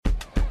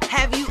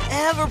Have you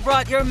ever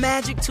brought your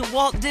magic to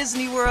Walt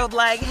Disney World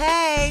like,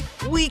 hey,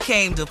 we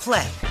came to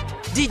play?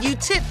 Did you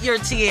tip your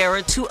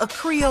tiara to a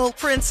Creole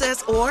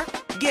princess or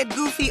get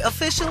goofy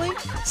officially?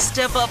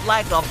 Step up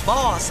like a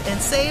boss and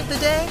save the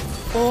day?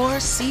 Or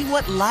see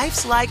what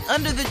life's like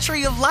under the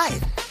tree of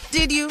life?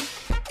 Did you?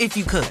 If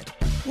you could.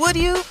 Would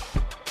you?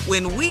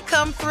 When we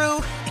come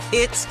through,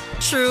 it's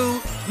true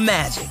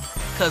magic.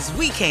 'Cause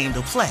we came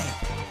to play.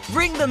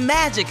 Bring the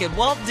magic at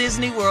Walt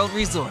Disney World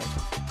Resort.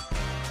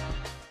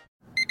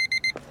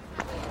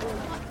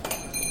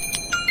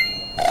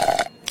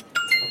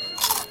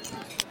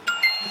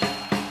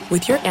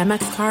 With your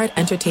Amex card,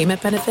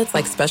 entertainment benefits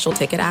like special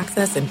ticket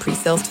access and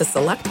pre-sales to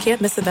select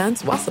can't-miss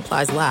events while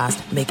supplies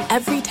last make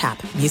every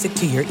tap music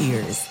to your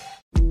ears.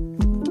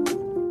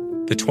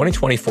 The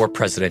 2024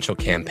 presidential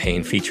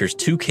campaign features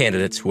two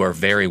candidates who are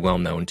very well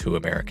known to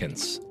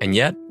Americans. And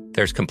yet,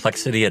 there's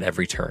complexity at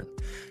every turn.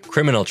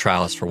 Criminal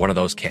trials for one of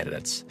those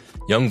candidates.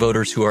 Young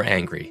voters who are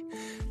angry.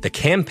 The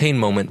Campaign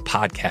Moment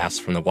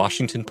podcast from the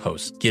Washington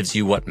Post gives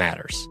you what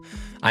matters.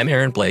 I'm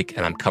Aaron Blake,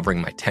 and I'm covering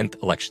my 10th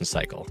election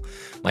cycle.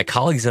 My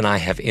colleagues and I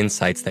have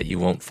insights that you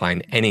won't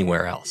find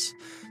anywhere else.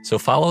 So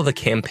follow the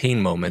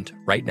Campaign Moment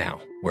right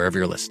now, wherever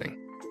you're listening.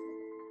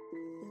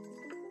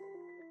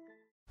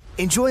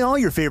 Enjoy all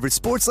your favorite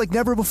sports like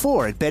never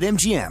before at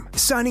BetMGM.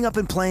 Signing up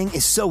and playing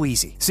is so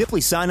easy.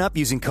 Simply sign up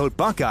using code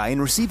Buckeye and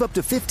receive up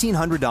to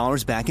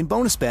 $1,500 back in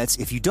bonus bets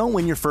if you don't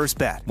win your first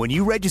bet. When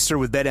you register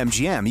with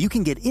BetMGM, you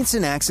can get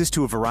instant access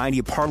to a variety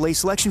of parlay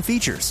selection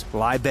features,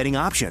 live betting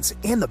options,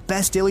 and the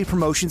best daily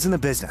promotions in the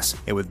business.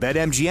 And with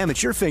BetMGM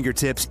at your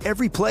fingertips,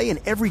 every play and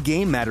every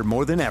game matter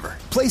more than ever.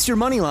 Place your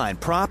moneyline,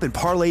 prop, and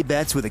parlay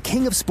bets with the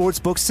king of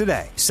sportsbooks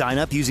today. Sign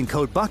up using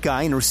code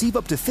Buckeye and receive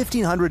up to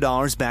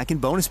 $1,500 back in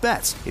bonus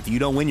bets if you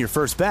don't win your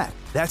first bet.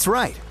 That's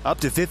right, up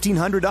to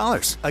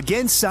 $1,500.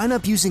 Again, sign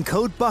up using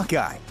code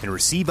Buckeye and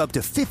receive up to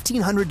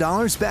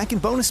 $1,500 back in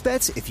bonus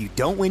bets if you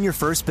don't win your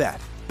first bet.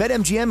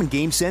 BetMGM and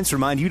GameSense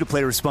remind you to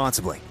play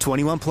responsibly.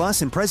 21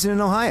 plus and present in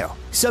Ohio.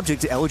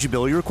 Subject to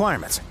eligibility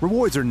requirements.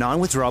 Rewards are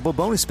non-withdrawable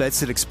bonus bets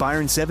that expire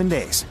in 7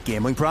 days.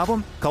 Gambling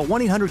problem? Call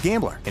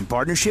 1-800-GAMBLER in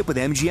partnership with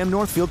MGM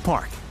Northfield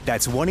Park.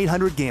 That's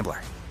 1-800-GAMBLER.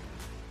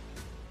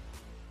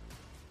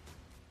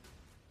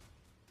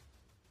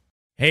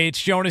 Hey,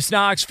 it's Jonas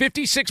Knox.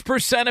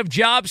 56% of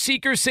job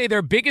seekers say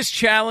their biggest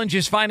challenge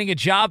is finding a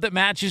job that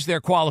matches their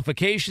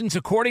qualifications,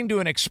 according to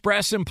an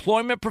Express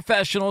Employment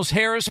Professionals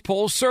Harris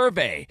Poll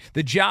survey.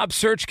 The job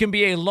search can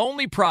be a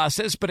lonely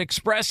process, but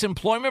Express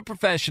Employment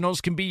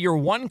Professionals can be your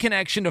one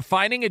connection to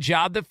finding a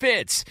job that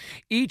fits.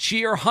 Each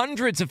year,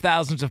 hundreds of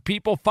thousands of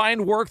people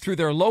find work through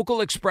their local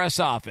Express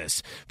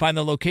office. Find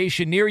the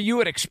location near you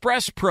at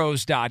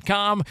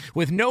expresspros.com.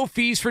 With no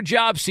fees for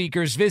job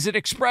seekers, visit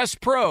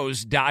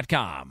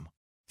expresspros.com.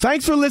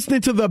 Thanks for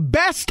listening to the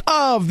best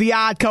of the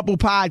Odd Couple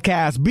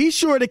podcast. Be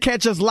sure to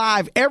catch us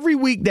live every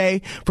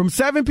weekday from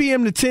 7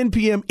 p.m. to 10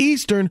 p.m.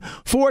 Eastern,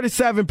 4 to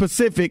 7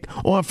 Pacific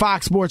on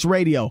Fox Sports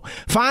Radio.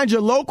 Find your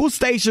local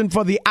station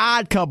for the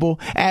Odd Couple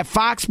at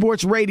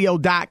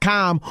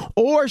foxsportsradio.com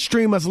or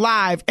stream us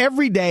live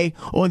every day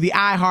on the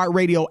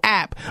iHeartRadio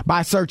app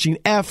by searching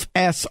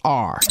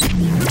FSR.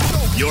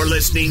 You're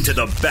listening to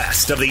the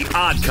best of the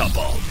Odd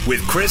Couple with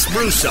Chris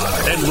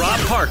Broussard and Rob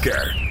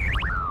Parker.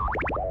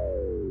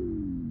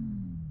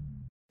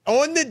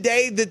 On the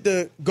day that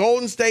the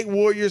Golden State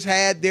Warriors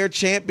had their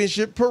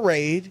championship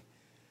parade,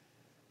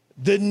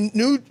 the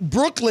new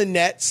Brooklyn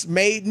Nets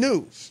made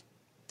news.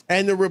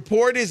 And the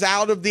report is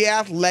out of The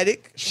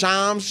Athletic.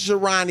 Shams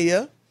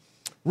Charania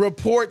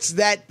reports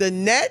that the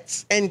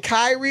Nets and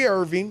Kyrie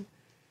Irving,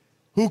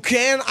 who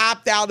can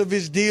opt out of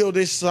his deal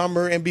this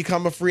summer and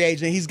become a free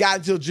agent, he's got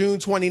until June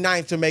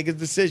 29th to make a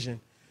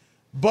decision.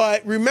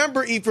 But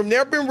remember, Ephraim, there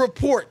have been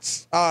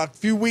reports a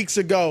few weeks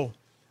ago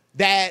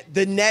that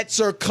the Nets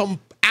are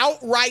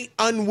outright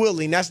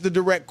unwilling, that's the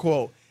direct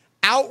quote,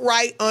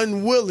 outright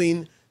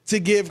unwilling to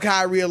give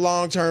Kyrie a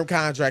long-term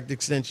contract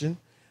extension.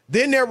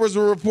 Then there was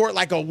a report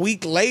like a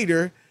week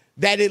later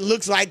that it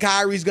looks like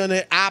Kyrie's going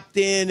to opt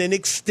in and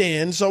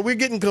extend. So we're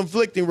getting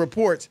conflicting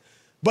reports.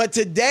 But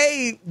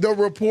today the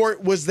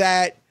report was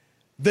that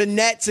the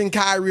Nets and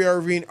Kyrie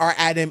Irving are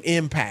at an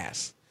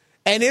impasse.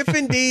 And if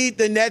indeed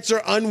the Nets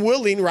are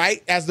unwilling,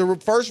 right, as the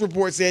first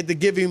report said, to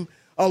give him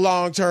a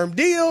long-term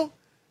deal,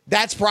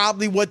 that's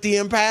probably what the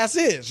impasse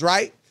is,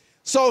 right?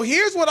 So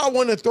here's what I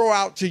want to throw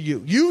out to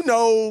you. You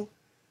know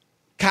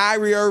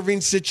Kyrie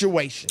Irving's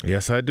situation.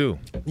 Yes, I do.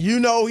 You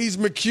know he's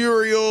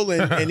mercurial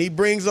and he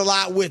brings a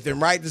lot with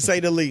him, right, to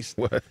say the least.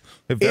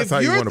 If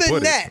you're the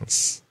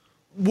Nets,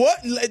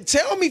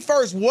 tell me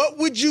first, what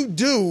would you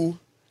do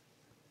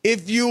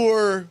if you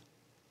were,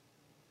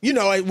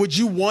 would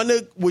you want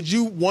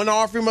to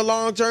offer him a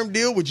long-term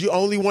deal? Would you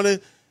only want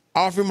to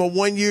offer him a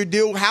one-year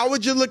deal? How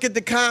would you look at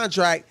the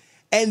contract?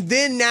 And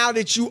then now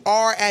that you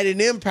are at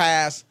an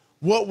impasse,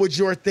 what would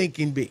your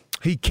thinking be?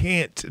 He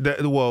can't.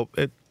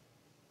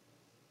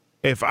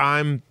 If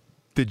I'm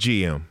the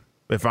GM,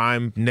 if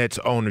I'm Nets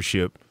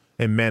ownership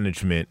and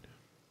management,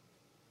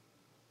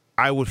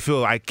 I would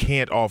feel I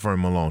can't offer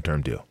him a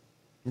long-term deal.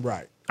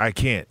 Right. I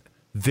can't.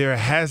 There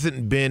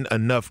hasn't been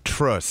enough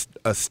trust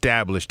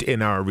established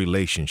in our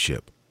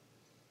relationship.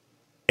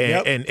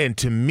 And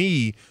to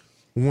me,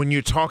 when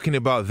you're talking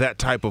about that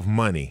type of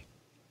money,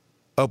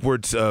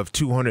 upwards of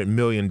 $200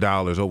 million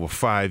over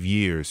 5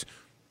 years,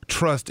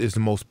 trust is the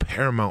most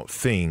paramount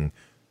thing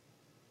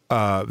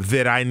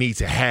that I need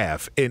to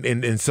have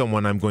in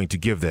someone I'm going to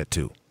give that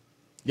to.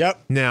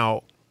 Yep.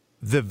 Now,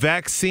 the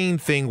vaccine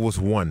thing was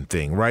one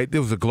thing, right?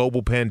 There was a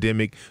global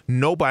pandemic.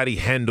 Nobody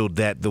handled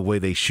that the way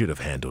they should have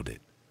handled it.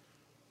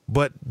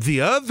 But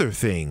the other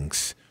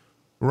things,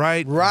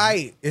 right?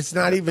 Right. It's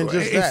not even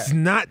just that. It's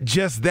not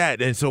just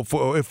that. And so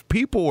if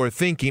people are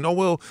thinking, oh,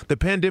 well, the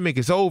pandemic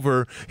is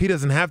over, he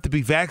doesn't have to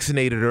be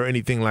vaccinated or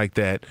anything like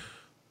that,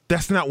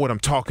 that's not what I'm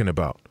talking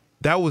about.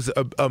 That was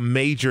a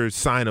major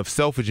sign of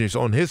selfishness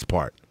on his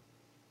part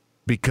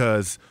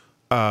because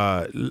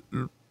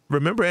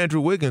remember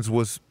Andrew Wiggins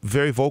was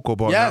very vocal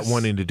about not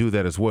wanting to do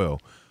that as well.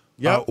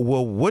 Yep.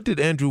 Well, what did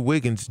Andrew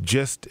Wiggins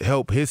just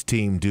help his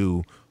team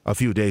do a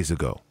few days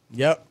ago?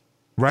 Yep.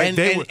 Right.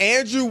 And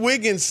Andrew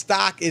Wiggins'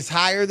 stock is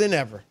higher than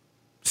ever.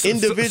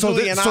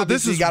 Individually and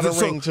obviously got a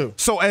ring too.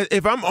 So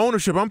if I'm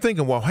ownership, I'm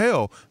thinking, well,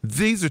 hell,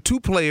 these are two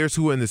players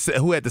who had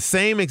the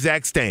same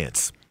exact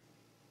stance.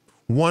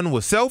 One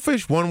was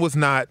selfish, one was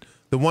not.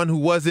 The one who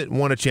wasn't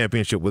won a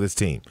championship with his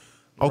team.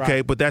 Okay,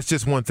 right. But that's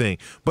just one thing.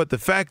 But the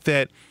fact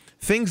that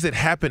things that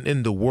happen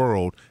in the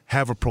world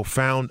have a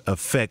profound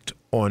effect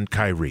on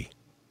Kyrie,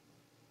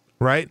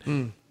 right?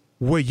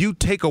 Where you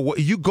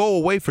go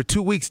away for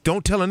 2 weeks,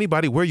 don't tell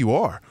anybody where you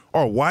are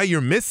or why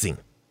you're missing.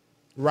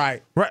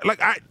 Right. Right.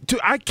 Like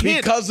I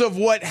can't because of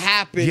what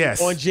happened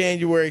on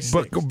January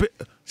 6th.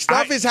 But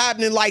stuff is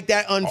happening like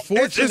that,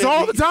 unfortunately. It's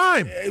all the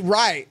time.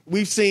 Right.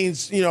 We've seen,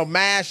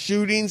 mass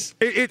shootings.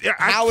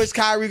 How is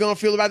Kyrie going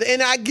to feel about it?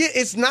 And I get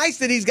it's nice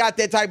that he's got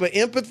that type of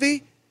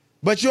empathy,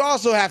 but you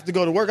also have to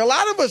go to work. A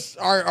lot of us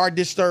are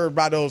disturbed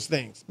by those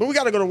things, but we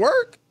got to go to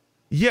work.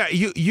 Yeah,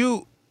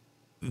 you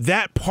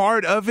that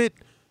part of it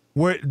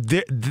where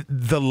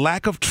the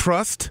lack of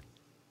trust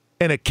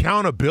and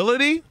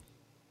accountability,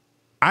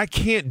 I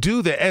can't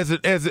do that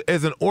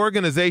as an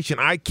organization.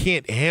 I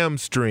can't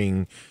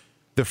hamstring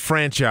the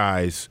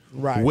franchise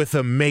with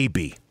a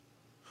maybe.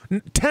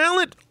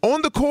 Talent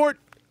on the court,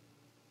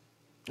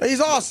 he's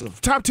awesome.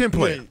 Top 10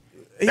 player.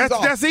 Yeah,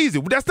 that's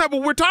easy. That's not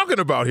what we're talking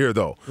about here,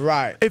 though.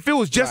 Right. If it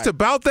was just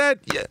about that,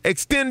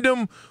 extend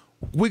him.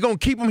 We're going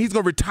to keep him. He's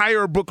going to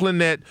retire a Brooklyn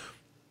Net.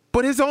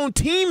 But his own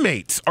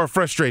teammates are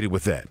frustrated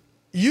with that.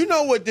 You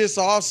know what this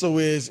also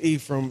is,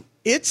 Ephraim?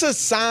 It's a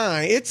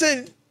sign.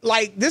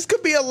 This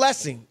could be a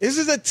lesson. This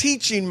is a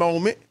teaching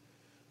moment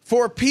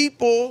for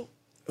people,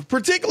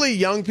 particularly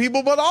young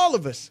people, but all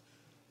of us.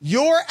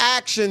 Your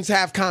actions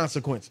have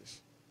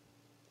consequences.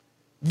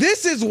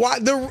 This is why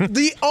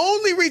the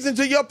only reason,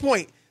 to your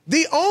point,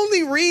 the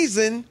only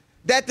reason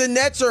that the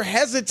Nets are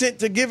hesitant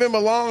to give him a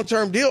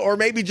long-term deal or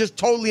maybe just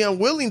totally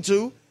unwilling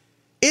to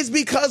is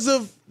because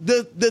of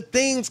the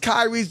things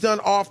Kyrie's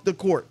done off the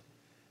court.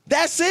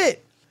 That's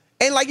it.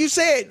 And like you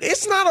said,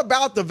 it's not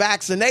about the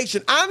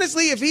vaccination.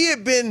 Honestly, if he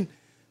had been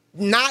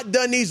not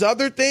done these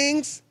other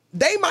things,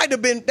 they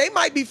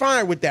might be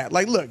fine with that.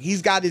 Like, look,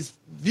 he's got his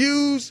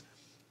views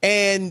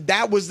and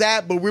that was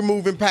that, but we're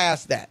moving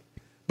past that.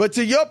 But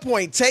to your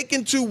point,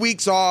 taking 2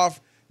 weeks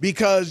off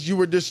because you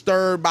were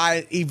disturbed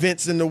by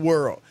events in the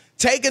world,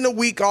 taking a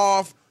week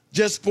off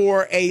just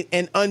for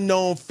an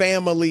unknown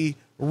family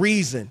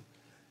reason.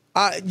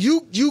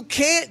 You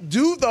can't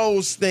do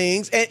those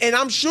things. And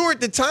I'm sure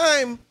at the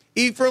time,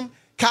 Ephraim,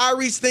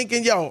 Kyrie's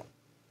thinking,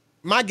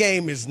 my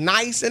game is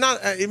nice. And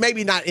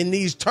maybe not in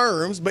these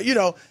terms, but,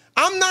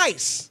 I'm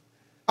nice.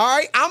 All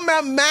right. I'm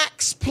a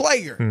max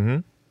player. Mm-hmm.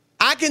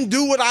 I can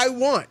do what I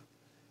want.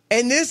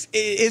 And this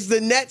is the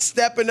Nets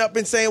stepping up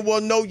and saying,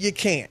 well, no, you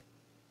can't.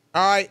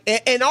 All right.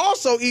 And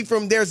also,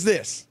 Ephraim, there's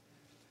this.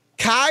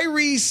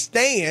 Kyrie's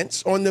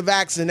stance on the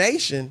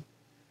vaccination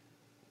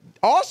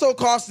also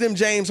cost them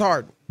James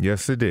Harden.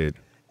 Yes, it did.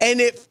 And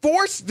it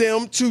forced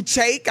them to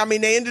they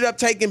ended up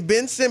taking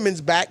Ben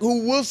Simmons back,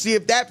 who we'll see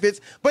if that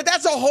fits. But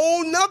that's a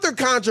whole nother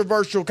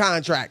controversial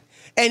contract.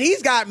 And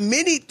he's got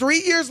 3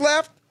 years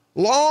left,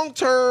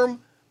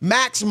 long-term,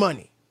 max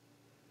money.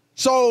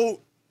 So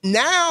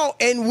now,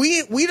 and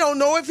we don't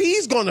know if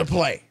he's going to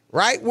play,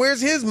 right?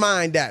 Where's his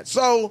mind at?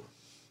 So,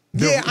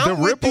 the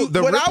ripple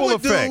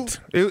effect.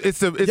 It's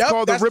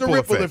called the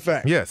ripple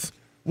effect. Yes.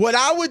 What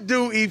I would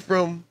do,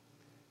 Ephraim,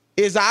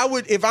 is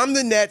if I'm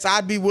the Nets,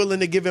 I'd be willing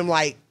to give him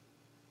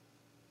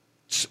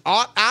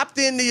opt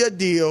into your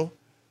deal.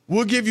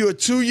 We'll give you a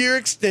 2-year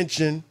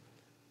extension,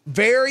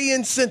 very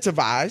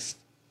incentivized.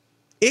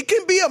 It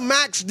can be a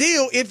max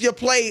deal if you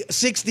play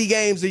 60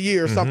 games a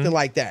year or something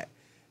like that.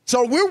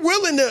 So we're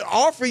willing to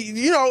offer,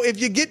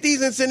 if you get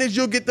these incentives,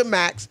 you'll get the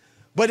max,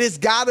 but it's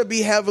got to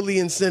be heavily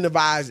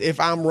incentivized if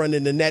I'm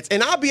running the Nets.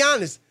 And I'll be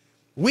honest,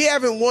 we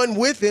haven't won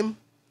with him.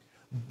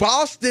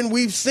 Boston,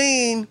 we've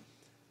seen,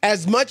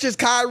 as much as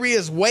Kyrie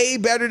is way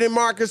better than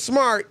Marcus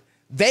Smart,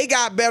 they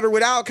got better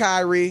without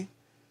Kyrie.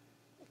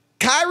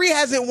 Kyrie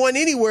hasn't won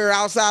anywhere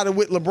outside of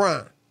with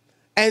LeBron.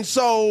 And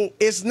so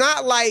it's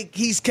not like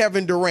he's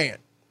Kevin Durant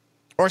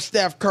or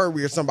Steph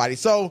Curry or somebody.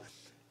 So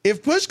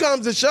if push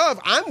comes to shove,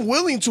 I'm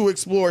willing to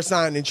explore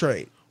sign and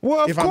trade.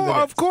 Well,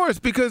 of course,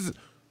 because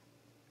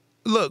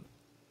look,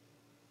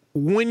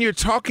 when you're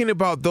talking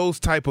about those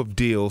type of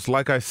deals,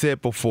 like I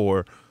said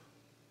before,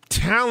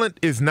 talent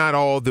is not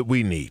all that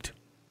we need.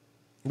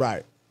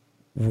 Right.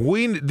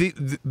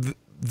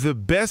 The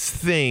best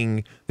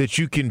thing that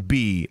you can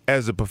be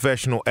as a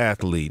professional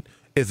athlete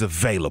is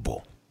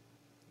available.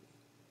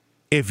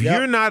 If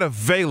you're not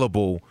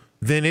available,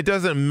 then it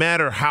doesn't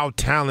matter how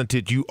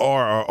talented you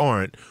are or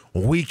aren't.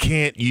 We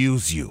can't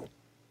use you.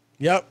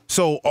 Yep.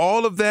 So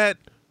all of that,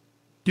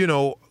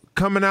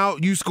 coming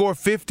out, you score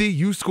 50,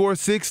 you score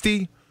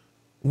 60.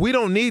 We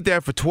don't need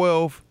that for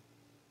 12,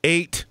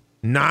 8,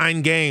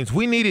 9 games.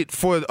 We need it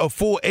for a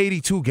full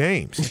 82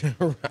 games.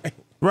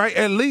 Right?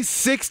 At least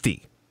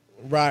 60.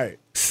 Right.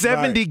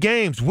 70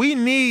 games. We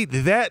need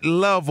that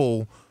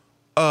level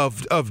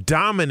of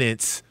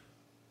dominance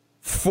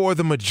for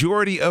the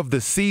majority of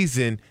the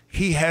season.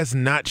 He has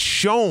not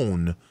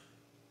shown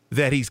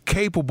that he's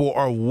capable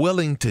or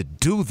willing to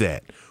do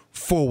that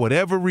for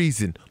whatever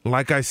reason.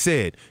 Like I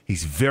said,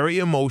 he's very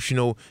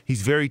emotional.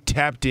 He's very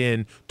tapped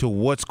in to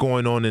what's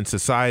going on in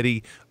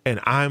society,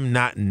 and I'm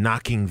not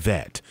knocking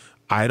that.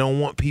 I don't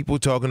want people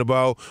talking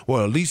about,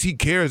 well, at least he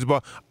cares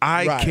about.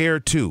 I care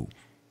too.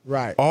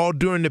 Right. All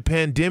during the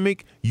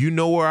pandemic, you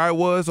know where I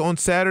was on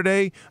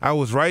Saturday? I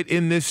was right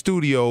in this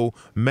studio,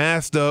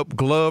 masked up,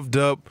 gloved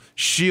up,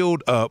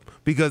 shield up,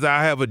 because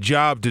I have a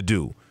job to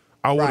do.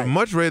 I would have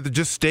much rather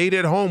just stayed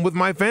at home with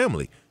my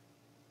family.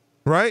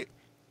 Right?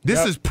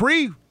 This is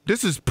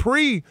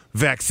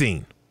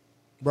pre-vaccine.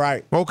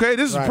 Right. Okay,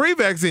 this is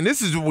pre-vaccine.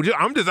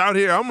 I'm just out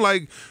here. I'm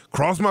like,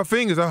 cross my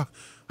fingers. I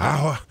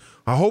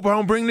hope I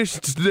don't bring this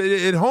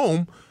at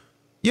home.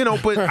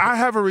 But I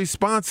have a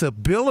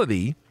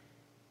responsibility.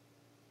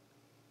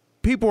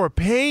 People are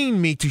paying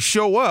me to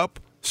show up,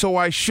 so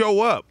I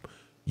show up.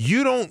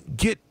 You don't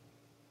get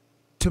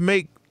to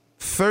make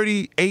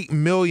 $38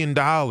 million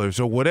or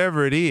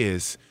whatever it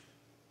is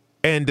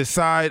and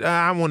decide,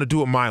 I want to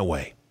do it my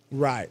way.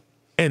 Right.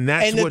 And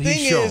that's what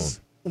he's shown.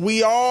 Is,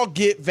 we all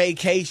get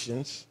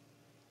vacations,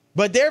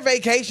 but their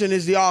vacation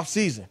is the off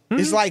season.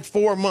 Mm-hmm. It's like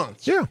 4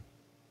 months. Yeah.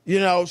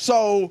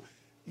 So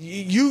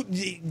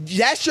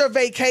that's your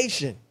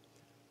vacation.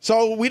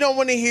 So we don't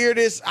want to hear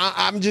this.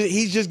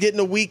 He's just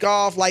getting a week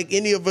off like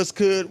any of us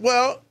could.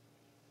 Well,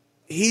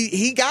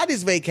 he got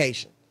his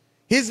vacation.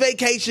 His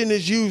vacation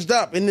is used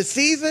up. In the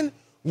season,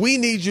 we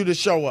need you to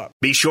show up.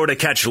 Be sure to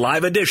catch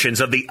live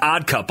editions of The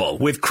Odd Couple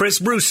with Chris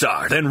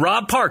Broussard and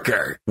Rob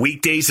Parker.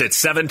 Weekdays at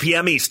 7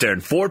 p.m.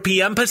 Eastern, 4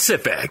 p.m.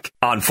 Pacific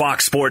on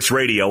Fox Sports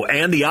Radio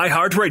and the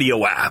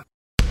iHeartRadio app.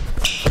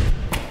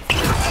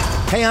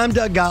 Hey, I'm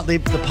Doug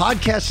Gottlieb. The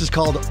podcast is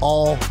called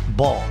All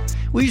Ball.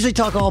 We usually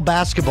talk all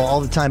basketball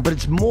all the time, but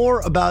it's more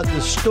about the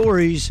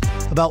stories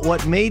about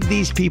what made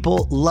these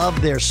people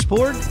love their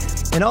sport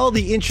and all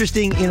the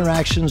interesting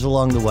interactions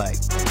along the way.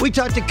 We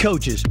talk to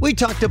coaches. We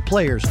talk to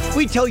players.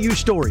 We tell you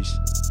stories.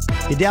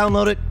 You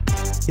download it.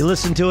 You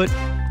listen to it.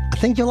 I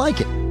think you'll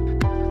like it.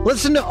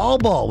 Listen to All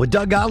Ball with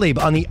Doug Gottlieb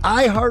on the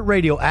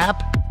iHeartRadio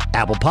app,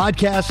 Apple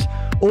Podcasts,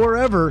 or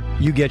wherever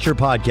you get your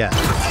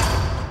podcasts.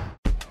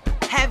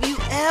 Have you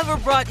ever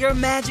brought your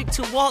magic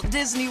to Walt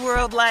Disney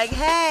World like,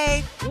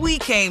 hey, we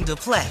came to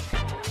play?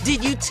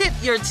 Did you tip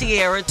your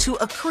tiara to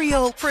a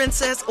Creole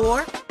princess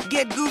or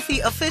get goofy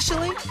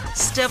officially?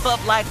 Step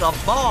up like a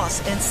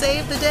boss and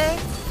save the day?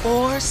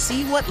 Or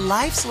see what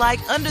life's like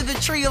under the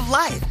tree of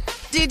life?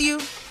 Did you?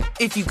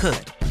 If you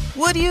could.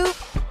 Would you?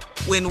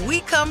 When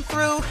we come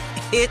through,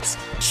 it's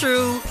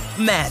true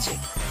magic.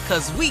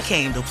 'Cause we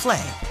came to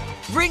play.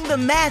 Bring the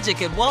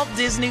magic at Walt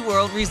Disney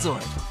World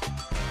Resort.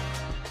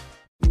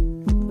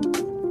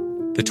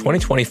 The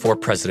 2024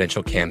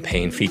 presidential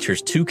campaign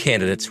features two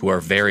candidates who are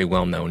very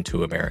well known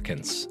to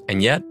Americans.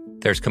 And yet,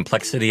 there's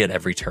complexity at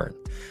every turn.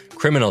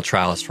 Criminal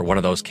trials for one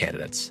of those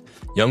candidates.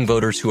 Young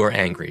voters who are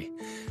angry.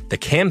 The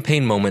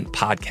Campaign Moment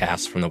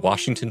podcast from the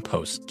Washington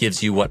Post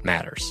gives you what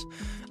matters.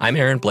 I'm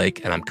Aaron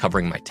Blake, and I'm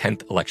covering my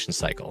 10th election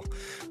cycle.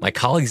 My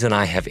colleagues and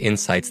I have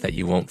insights that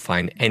you won't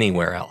find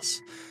anywhere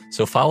else.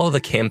 So follow the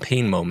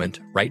Campaign Moment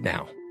right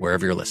now,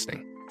 wherever you're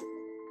listening.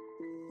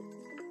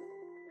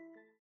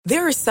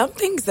 There are some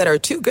things that are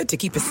too good to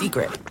keep a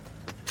secret.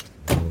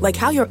 Like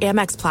how your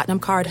Amex Platinum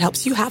card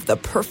helps you have the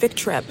perfect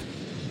trip.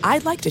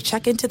 I'd like to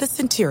check into the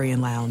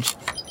Centurion Lounge.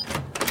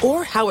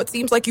 Or how it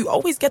seems like you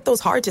always get those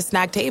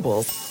hard-to-snag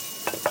tables.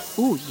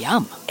 Ooh,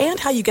 yum.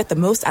 And how you get the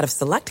most out of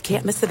select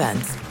can't-miss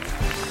events.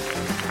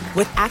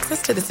 With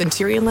access to the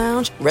Centurion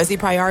Lounge, Resi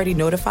Priority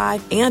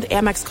Notified, and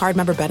Amex card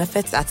member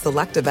benefits at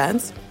select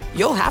events,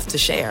 you'll have to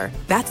share.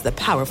 That's the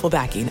powerful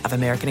backing of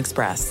American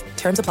Express.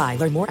 Terms apply.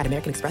 Learn more at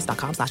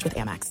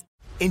americanexpress.com/withAmex.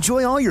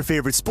 Enjoy all your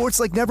favorite sports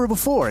like never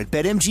before at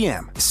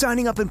BetMGM.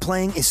 Signing up and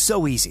playing is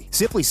so easy.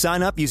 Simply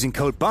sign up using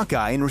code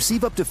Buckeye and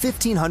receive up to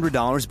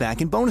 $1,500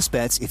 back in bonus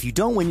bets if you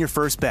don't win your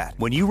first bet.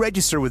 When you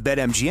register with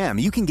BetMGM,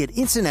 you can get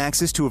instant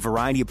access to a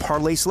variety of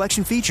parlay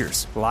selection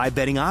features, live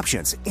betting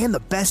options, and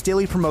the best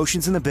daily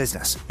promotions in the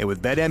business. And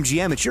with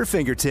BetMGM at your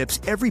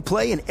fingertips, every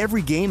play and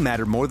every game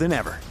matter more than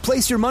ever.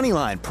 Place your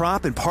moneyline,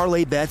 prop, and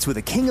parlay bets with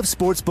the king of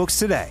sportsbooks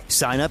today.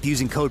 Sign up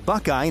using code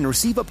Buckeye and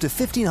receive up to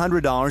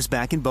 $1,500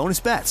 back in bonus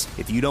bets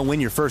if you don't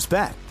win your first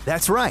bet.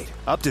 That's right,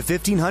 up to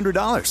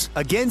 $1,500.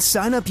 Again,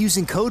 sign up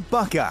using code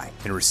Buckeye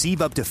and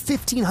receive up to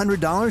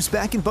 $1,500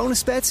 back in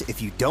bonus bets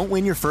if you don't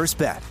win your first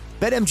bet.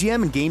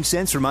 BetMGM and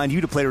GameSense remind you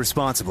to play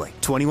responsibly.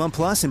 21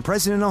 plus and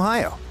present in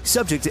Ohio.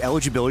 Subject to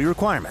eligibility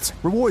requirements.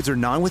 Rewards are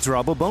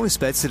non-withdrawable bonus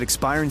bets that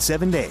expire in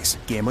 7 days.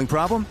 Gambling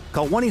problem?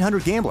 Call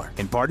 1-800-GAMBLER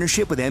in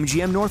partnership with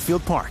MGM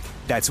Northfield Park.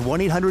 That's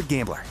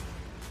 1-800-GAMBLER.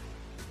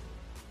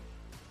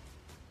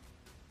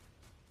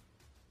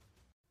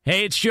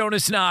 Hey, it's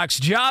Jonas Knox.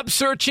 Job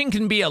searching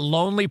can be a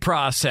lonely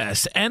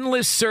process.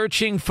 Endless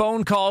searching,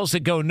 phone calls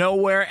that go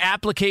nowhere,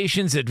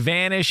 applications that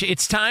vanish.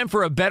 It's time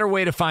for a better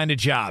way to find a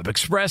job.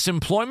 Express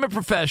Employment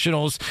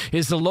Professionals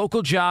is the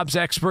local jobs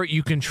expert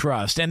you can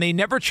trust, and they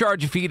never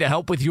charge a fee to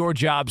help with your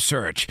job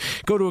search.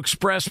 Go to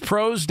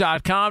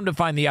expresspros.com to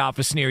find the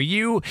office near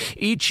you.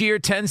 Each year,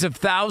 tens of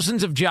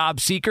thousands of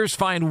job seekers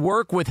find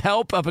work with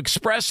help of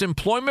Express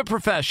Employment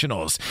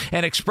Professionals,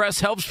 and Express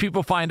helps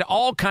people find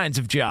all kinds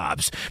of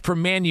jobs,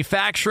 from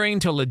manufacturing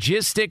to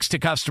logistics to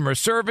customer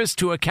service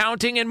to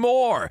accounting and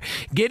more.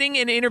 Getting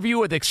an interview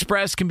with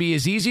Express can be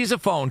as easy as a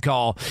phone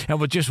call, and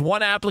with just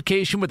one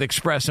application with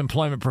Express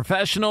Employment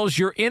Professionals,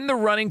 you're in the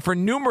running for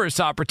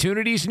numerous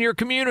opportunities in your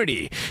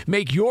community.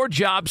 Make your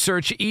job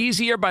search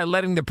easier by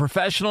letting the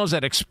professionals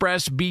at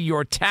Express be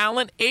your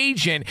talent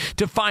agent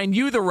to find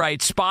you the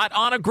right spot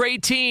on a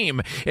great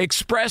team.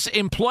 Express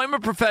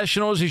Employment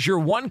Professionals is your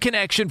one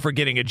connection for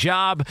getting a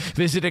job.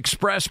 Visit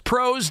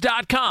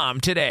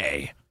expresspros.com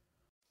today.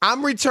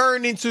 I'm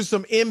returning to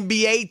some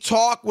NBA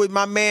talk with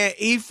my man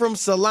Ephraim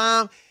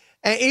Salaam.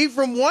 And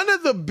Ephraim, one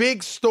of the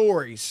big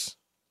stories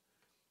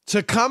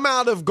to come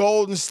out of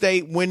Golden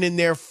State winning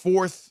their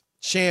fourth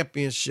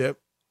championship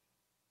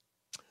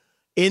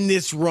in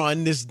this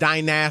run, this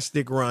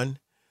dynastic run,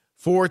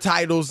 4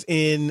 titles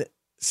in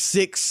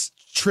 6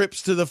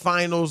 trips to the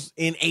finals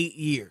in 8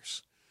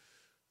 years,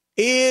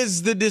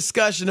 is the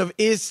discussion of,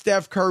 is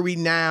Steph Curry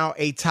now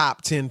a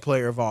top 10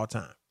 player of all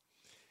time?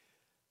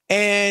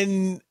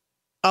 And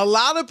a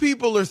lot of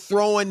people are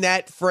throwing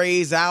that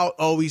phrase out,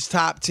 oh, he's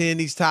top 10,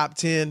 he's top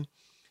 10.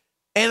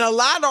 And a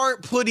lot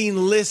aren't putting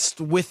lists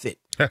with it,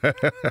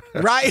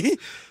 right?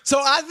 So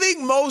I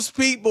think most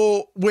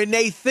people, when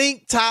they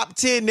think top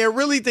 10, they're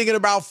really thinking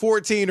about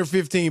 14 or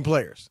 15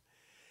 players.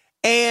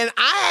 And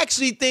I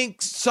actually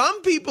think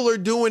some people are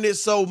doing it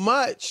so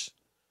much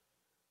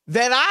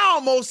that I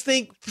almost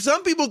think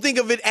some people think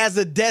of it as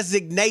a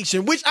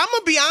designation, which I'm going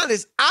to be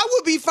honest, I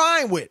would be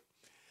fine with.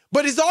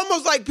 But it's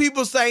almost like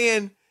people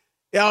saying,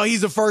 oh,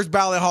 he's a first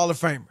ballot Hall of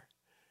Famer,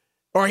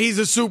 or he's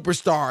a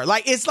superstar.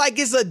 Like it's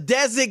a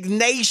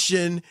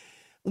designation.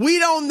 We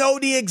don't know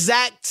the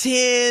exact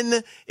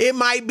 10. It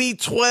might be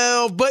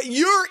 12, but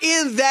you're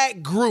in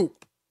that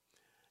group.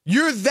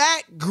 You're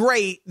that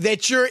great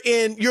that you're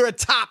a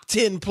top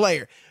 10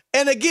 player.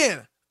 And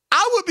again,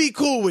 I would be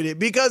cool with it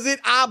because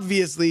it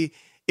obviously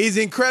is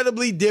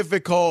incredibly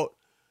difficult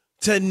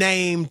to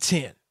name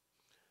 10.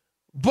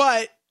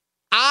 But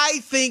I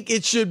think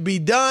it should be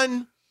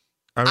done.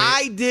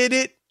 I did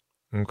it.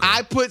 Okay.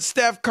 I put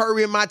Steph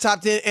Curry in my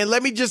top 10. And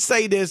let me just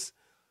say this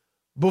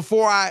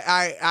before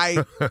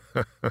I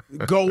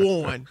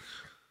go on.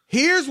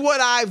 Here's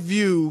what I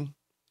view,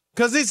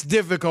 because it's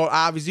difficult,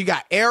 obviously. You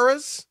got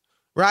eras,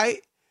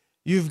 right?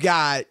 You've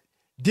got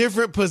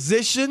different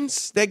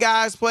positions that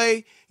guys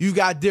play. You've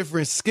got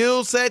different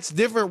skill sets,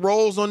 different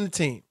roles on the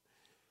team.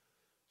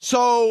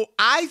 So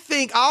I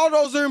think all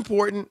those are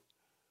important,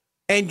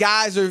 and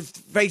guys are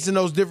facing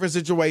those different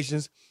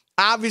situations.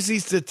 Obviously,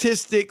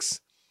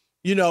 statistics,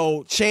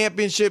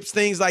 championships,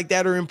 things like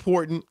that are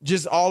important,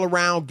 just all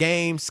around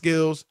game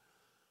skills.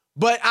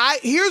 But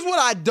here's what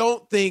I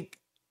don't think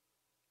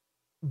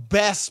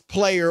best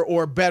player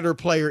or better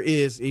player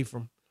is,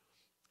 Ephraim.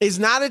 It's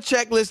not a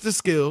checklist of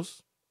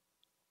skills.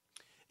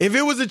 If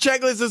it was a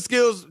checklist of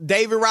skills,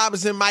 David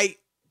Robinson might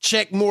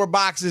check more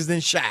boxes than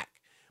Shaq.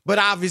 But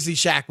obviously,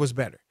 Shaq was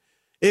better.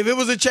 If it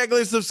was a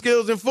checklist of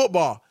skills in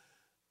football,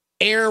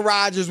 Aaron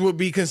Rodgers would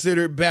be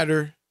considered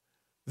better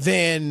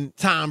than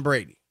Tom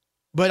Brady.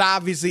 But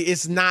obviously,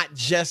 it's not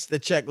just the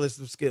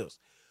checklist of skills.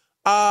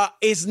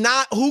 It's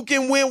not who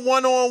can win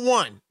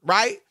one-on-one,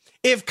 right?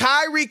 If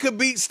Kyrie could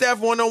beat Steph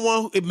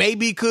one-on-one, it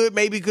maybe he could,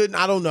 maybe he couldn't,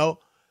 I don't know.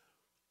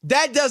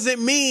 That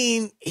doesn't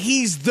mean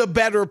he's the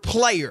better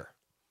player,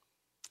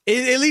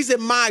 at least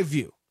in my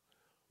view.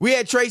 We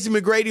had Tracy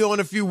McGrady on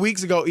a few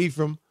weeks ago,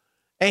 Ephraim,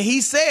 and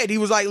he said, he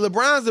was like,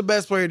 LeBron's the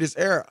best player of this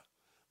era.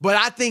 But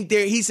I think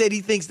he said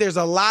he thinks there's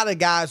a lot of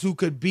guys who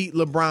could beat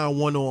LeBron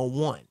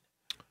one-on-one.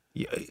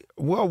 Yeah,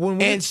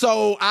 well, and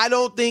so I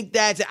don't think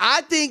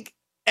I think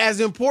as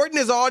important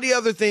as all the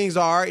other things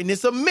are, and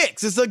it's a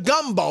mix, it's a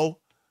gumbo.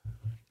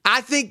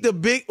 I think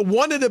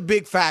one of the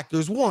big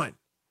factors,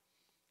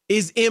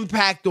 is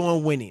impact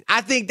on winning.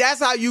 I think that's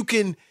how you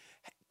can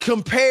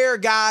compare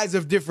guys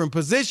of different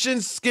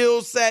positions,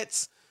 skill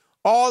sets,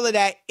 all of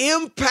that.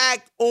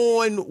 Impact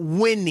on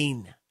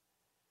winning.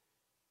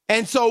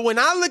 And so when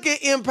I look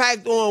at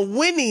impact on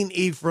winning,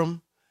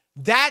 Ephraim,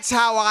 that's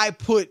how I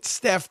put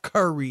Steph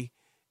Curry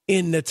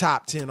in the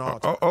top 10 all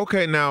time.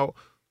 Okay, now,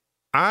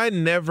 I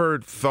never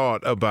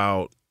thought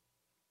about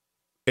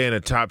in a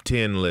top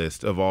 10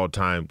 list of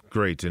all-time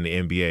greats in the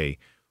NBA,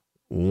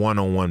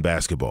 one-on-one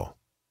basketball.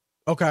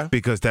 Okay.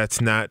 Because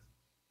that's not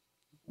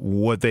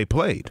what they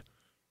played.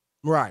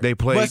 Right. They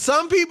played. But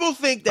some people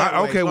think that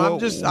way. Okay, so well,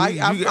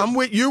 I'm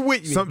with you're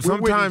with me.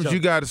 Sometimes you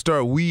got to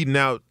start weeding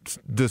out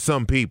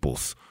some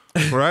peoples.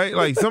 Right?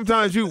 Like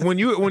sometimes when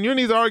you're in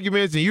these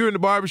arguments and you're in the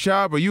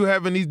barbershop or you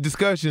having these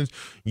discussions,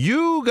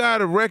 you got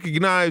to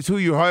recognize who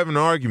you're having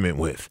an argument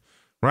with.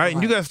 Right?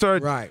 And you got to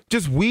start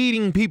just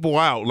weeding people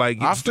out.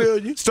 Like I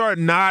feel you. Start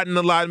nodding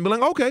a lot and be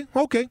like,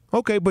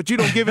 okay, but you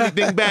don't give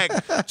anything back,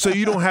 so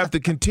you don't have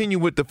to continue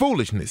with the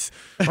foolishness.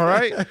 All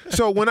right?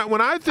 So when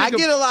I think I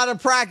get a lot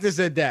of practice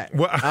at that.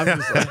 Well,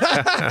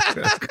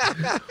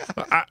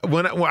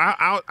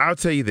 I'll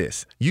tell you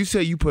this. You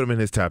say you put him in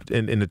his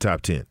in the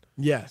top 10.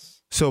 Yes.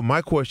 So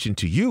my question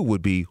to you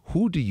would be,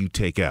 who do you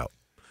take out?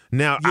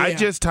 Now, I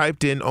just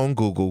typed in on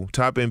Google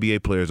top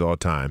NBA players all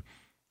time.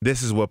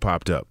 This is what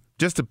popped up.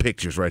 Just the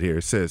pictures right here.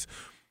 It says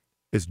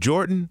it's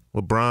Jordan,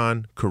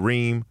 LeBron,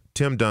 Kareem,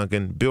 Tim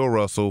Duncan, Bill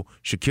Russell,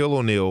 Shaquille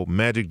O'Neal,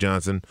 Magic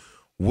Johnson,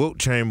 Wilt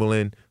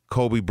Chamberlain,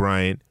 Kobe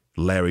Bryant,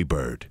 Larry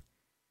Bird.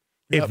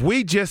 Yep. If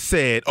we just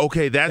said,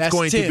 okay, that's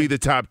going 10. To be the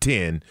top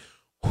 10,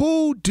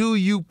 who do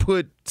you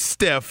put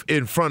Steph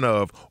in front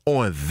of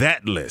on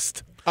that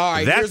list? All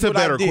right, that's a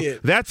better question.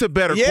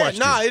 Yeah,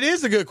 no, it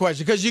is a good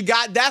question because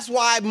that's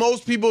why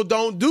most people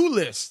don't do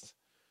lists.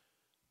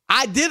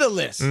 I did a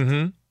list.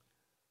 Mm-hmm.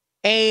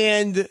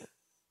 And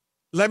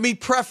let me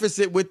preface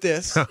it with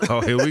this.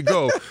 Oh, here we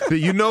go.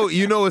 You know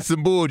it's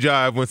some bull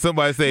jive when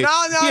somebody says,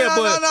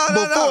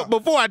 no.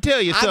 Before I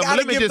tell you something, I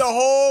gotta give the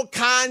whole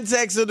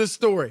context of the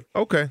story.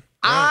 Okay.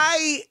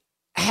 I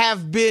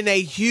have been a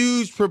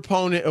huge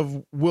proponent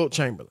of Wilt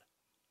Chamberlain.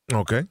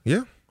 Okay,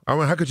 yeah. I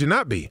mean, how could you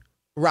not be?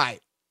 Right.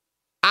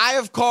 I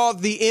have called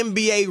the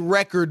NBA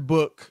record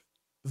book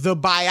the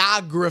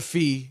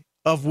biography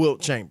of Wilt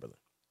Chamberlain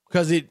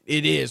because it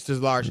is to a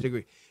large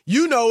degree.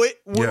 You know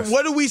it. Yes.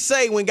 What do we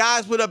say when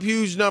guys put up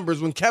huge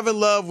numbers? When Kevin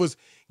Love was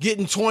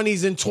getting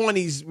 20s and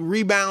 20s,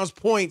 rebounds,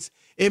 points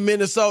in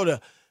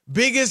Minnesota.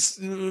 Best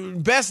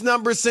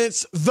number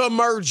since the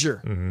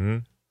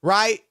merger,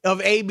 right, of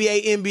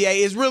ABA, NBA.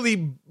 Is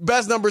really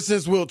best number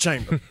since Wilt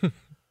Chamberlain.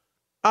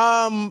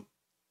 And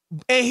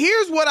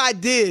here's what I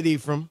did,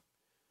 Ephraim.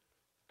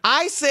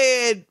 I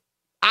said,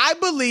 I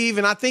believe,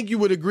 and I think you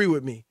would agree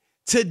with me,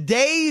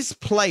 today's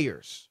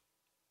players,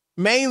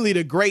 mainly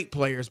the great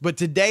players, but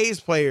today's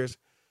players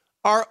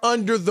are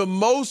under the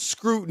most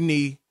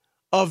scrutiny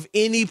of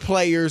any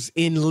players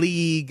in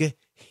league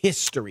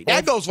history.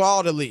 That goes for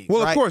all the leagues.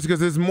 Well, right? Of course,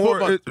 because there's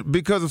more,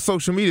 because of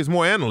social media, there's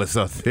more analysts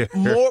out there.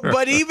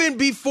 But even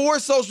before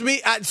social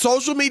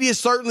media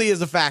certainly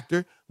is a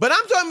factor, but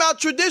I'm talking about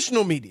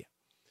traditional media.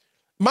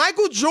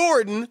 Michael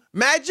Jordan,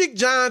 Magic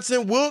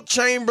Johnson, Wilt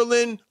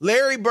Chamberlain,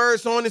 Larry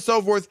Bird, so on and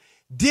so forth,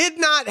 did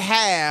not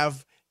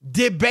have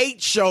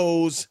debate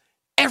shows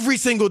every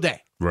single day.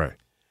 Right.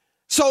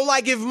 So,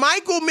 like, if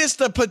Michael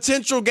missed a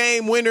potential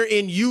game winner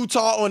in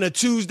Utah on a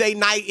Tuesday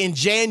night in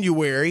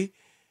January,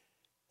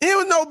 it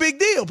was no big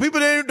deal. People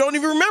don't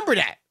even remember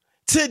that.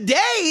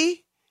 Today,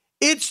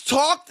 it's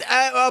talked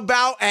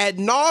about ad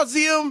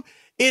nauseum.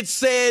 It's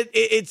said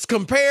it's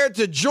compared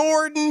to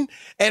Jordan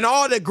and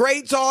all the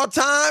greats all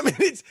time.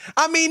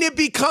 It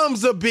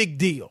becomes a big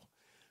deal.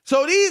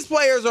 So these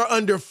players are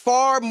under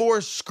far more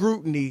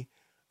scrutiny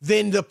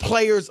than the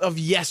players of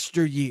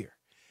yesteryear.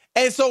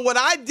 And so what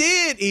I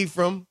did,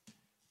 Ephraim,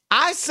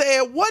 I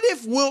said, what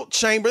if Wilt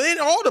Chamberlain,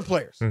 all the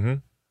players,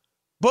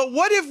 but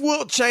what if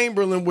Wilt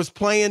Chamberlain was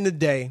playing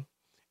today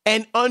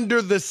and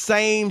under the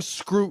same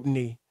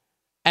scrutiny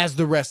as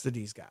the rest of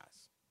these guys?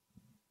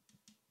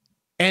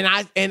 And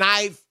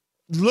I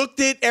looked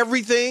at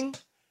everything,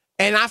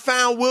 and I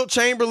found Wilt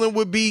Chamberlain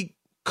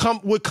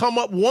would come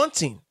up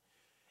wanting.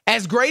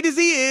 As great as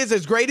he is,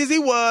 as great as he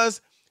was,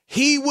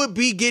 he would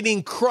be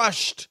getting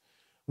crushed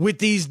with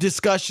these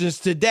discussions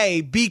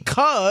today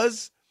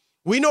because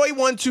we know he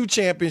won 2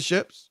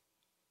 championships.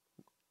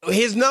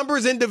 His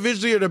numbers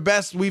individually are the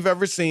best we've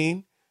ever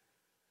seen.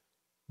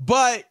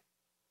 But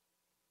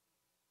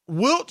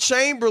Wilt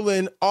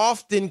Chamberlain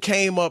often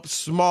came up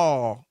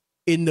small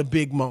in the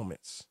big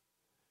moments.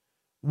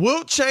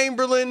 Wilt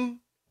Chamberlain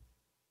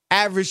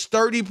averaged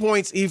 30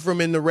 points,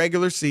 Ephraim, in the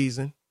regular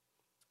season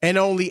and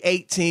only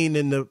 18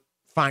 in the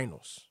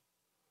finals.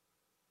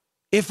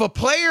 If a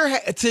player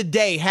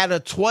today had a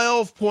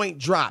 12-point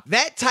drop,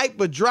 that type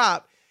of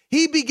drop,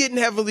 he'd be getting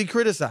heavily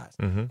criticized.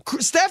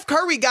 Steph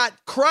Curry got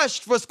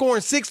crushed for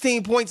scoring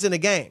 16 points in a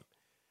game.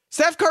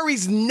 Steph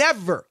Curry's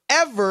never,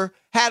 ever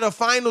had a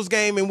finals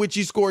game in which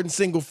he scored in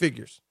single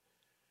figures.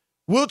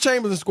 Wilt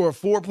Chamberlain scored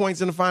 4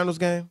 points in the finals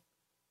game,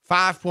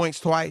 5 points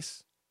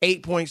twice,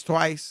 8 points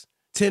twice,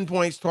 10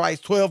 points twice,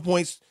 12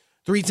 points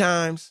 3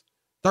 times,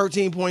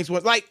 13 points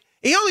once. Like,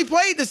 he only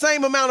played the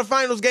same amount of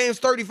finals games,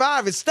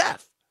 35, as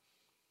Steph.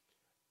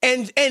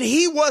 And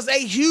he was a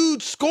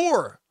huge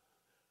scorer.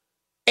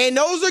 And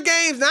those are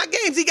games, not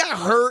games he got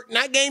hurt,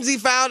 not games he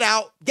fouled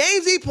out,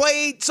 games he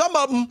played, some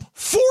of them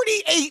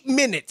 48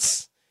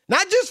 minutes.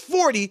 Not just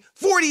 40,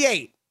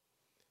 48.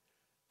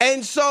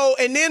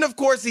 And then, of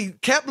course, he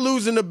kept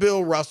losing to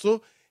Bill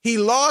Russell. He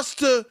lost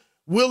to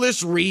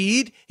Willis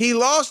Reed. He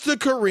lost to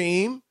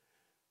Kareem.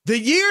 The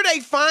year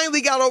they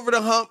finally got over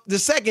the hump, the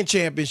second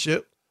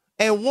championship,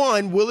 and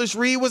won, Willis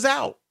Reed was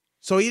out.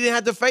 So he didn't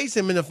have to face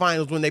him in the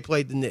finals when they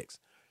played the Knicks.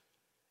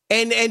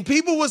 And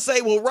people would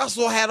say, well,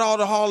 Russell had all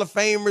the Hall of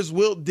Famers,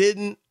 Wilt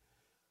didn't.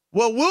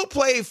 Well, Wilt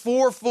played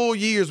 4 full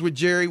years with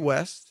Jerry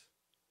West.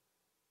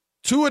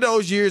 2 of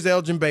those years,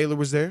 Elgin Baylor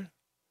was there.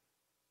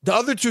 The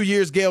other 2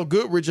 years, Gail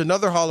Goodrich,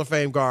 another Hall of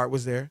Fame guard,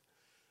 was there.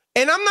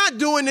 And I'm not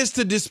doing this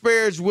to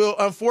disparage Wilt.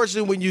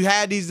 Unfortunately, when you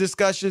had these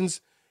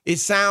discussions, it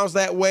sounds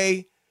that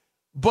way.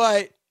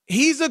 But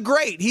he's a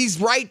great. He's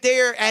right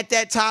there at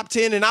that top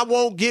 10, and I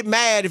won't get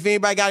mad if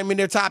anybody got him in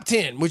their top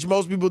 10, which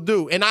most people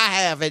do. And I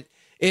have it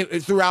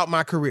throughout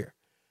my career.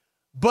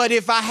 But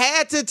if I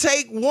had to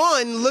take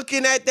one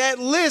looking at that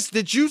list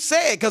that you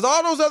said, because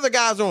all those other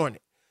guys are on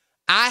it,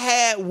 I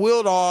had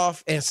Wilt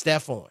off and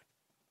Steph on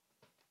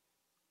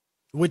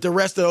with the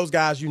rest of those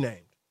guys you named.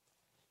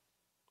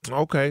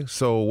 Okay,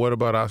 so what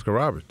about Oscar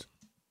Roberts?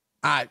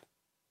 I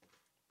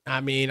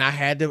mean, I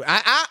had to.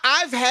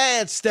 I've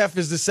had Steph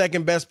as the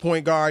second best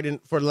point guard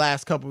for the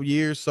last couple of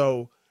years,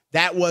 so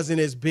that wasn't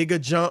as big a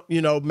jump.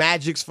 You know,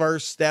 Magic's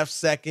first, Steph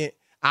second,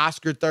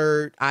 Oscar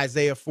third,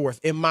 Isaiah fourth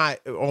on my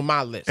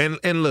list.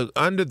 And look,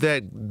 under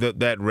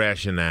that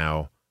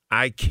rationale,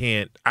 I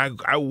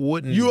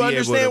wouldn't. You be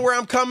understand able to, where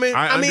I'm coming?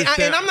 I mean,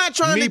 and I'm not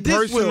trying to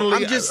diss Wilt.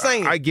 I'm just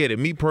saying. I get it.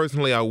 Me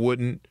personally, I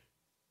wouldn't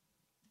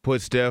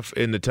put Steph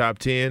in the top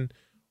 10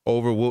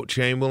 over Wilt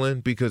Chamberlain,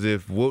 because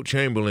if Wilt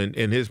Chamberlain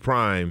in his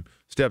prime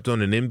stepped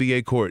on an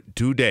NBA court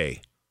today,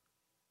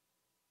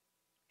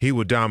 he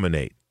would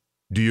dominate.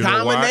 Do you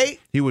know why?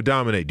 He would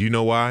dominate. Do you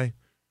know why?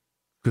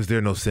 Because there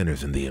are no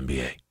centers in the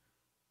NBA.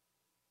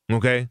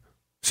 Okay?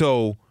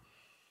 So,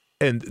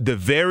 and the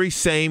very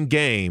same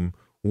game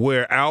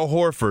where Al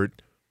Horford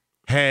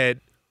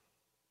had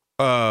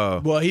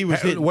he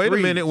was hitting wait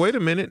threes. a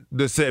minute.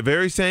 The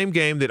very same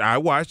game that I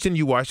watched and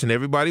you watched and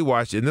everybody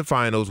watched in the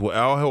finals, where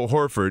Al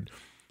Horford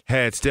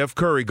had Steph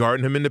Curry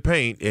guarding him in the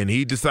paint, and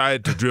he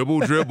decided to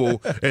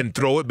dribble and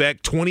throw it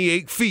back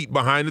 28 feet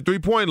behind the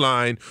three-point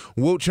line.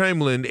 Wilt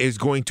Chamberlain is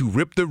going to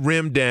rip the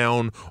rim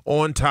down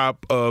on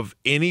top of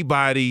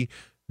anybody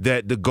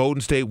that the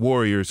Golden State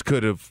Warriors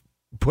could have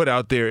put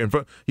out there in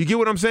front. You get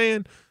what I'm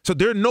saying? So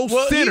there are no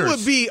centers. He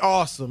would be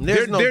awesome.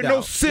 There are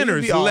no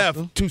centers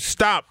left to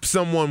stop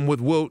someone with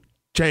Wilt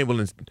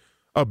Chamberlain's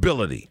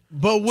ability.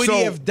 But would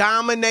he have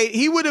dominated?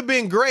 He would have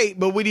been great,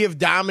 but would he have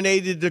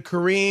dominated the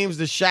Kareems,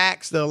 the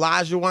Shaqs, the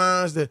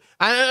Olajuwons?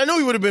 I know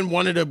he would have been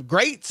one of the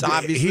greats,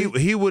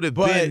 obviously. He would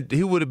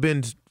have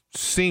been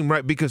seen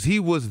right, because he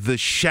was the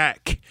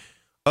Shaq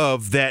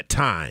of that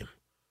time.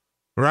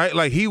 Right?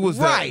 Like, he was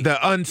the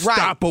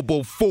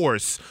unstoppable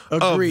force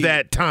of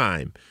that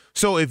time.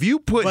 So if you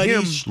put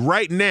him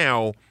right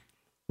now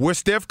where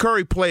Steph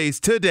Curry plays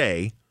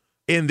today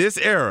in this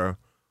era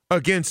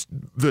against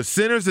the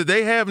centers that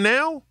they have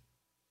now,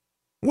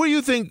 what do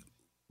you think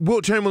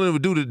Wilt Chamberlain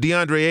would do to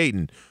DeAndre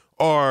Ayton?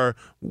 Or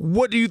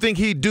what do you think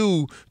he'd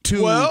do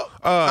to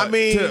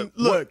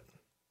look,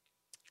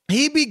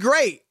 he'd be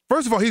great.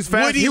 First of all, he's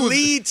fast. Would he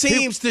lead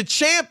teams to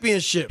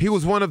championship? He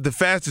was one of the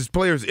fastest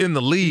players in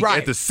the league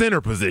at the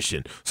center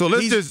position. So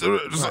let's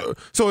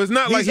so it's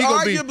not like he's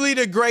arguably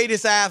the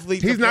greatest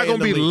athlete. He's not going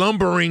to be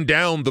lumbering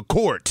down the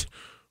court,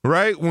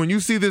 right? When you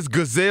see this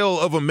gazelle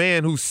of a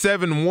man who's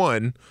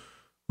 7'1",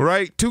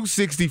 right,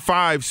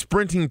 265,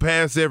 sprinting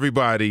past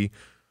everybody,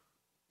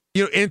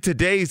 you know, in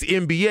today's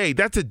NBA,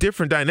 that's a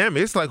different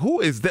dynamic. It's like, who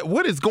is that?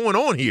 What is going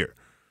on here?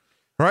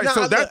 Right,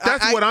 so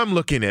that's what I'm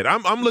looking at.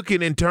 I'm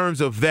looking in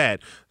terms of that.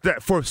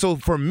 So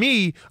for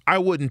me, I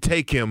wouldn't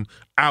take him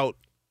out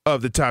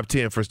of the top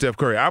 10 for Steph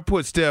Curry. I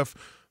put Steph,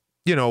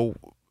 you know,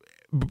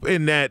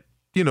 in that,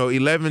 you know,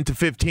 11 to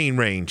 15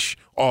 range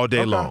all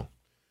day long.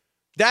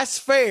 That's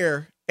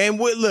fair. And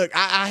look,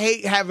 I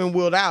hate having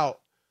Wilt out.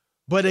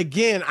 But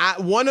again,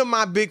 one of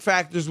my big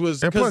factors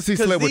was, and plus he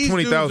slept with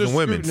 20,000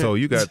 women, so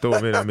you got to throw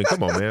him in. I mean,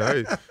 come on, man. I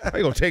ain't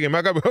gonna take him.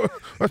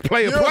 Let's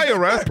play a player,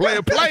 right? Let's play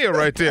a player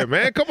right there,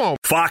 man. Come on.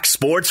 Fox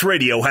Sports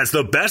Radio has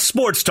the best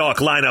sports talk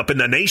lineup in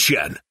the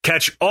nation.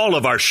 Catch all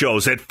of our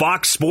shows at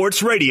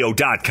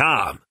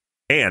foxsportsradio.com.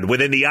 And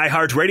within the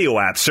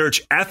iHeartRadio app,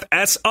 search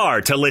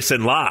FSR to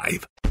listen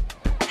live.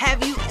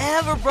 Have you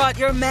ever brought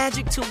your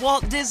magic to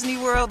Walt Disney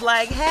World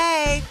like,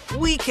 hey,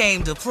 we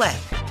came to play?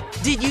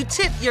 Did you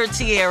tip your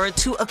tiara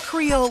to a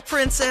Creole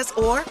princess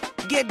or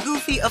get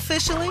goofy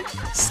officially?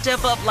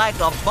 Step up like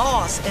a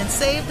boss and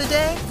save the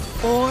day?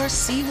 Or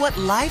see what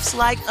life's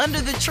like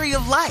under the tree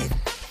of life?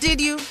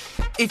 Did you?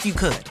 If you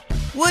could.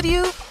 Would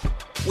you?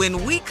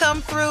 When we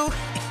come through,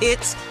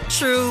 it's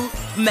true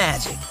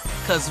magic.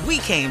 'Cause we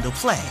came to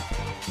play.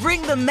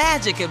 Bring the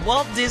magic at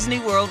Walt Disney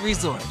World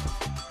Resort.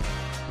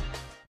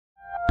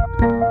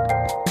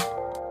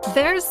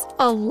 There's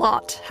a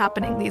lot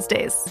happening these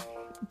days.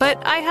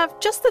 But I have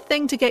just the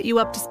thing to get you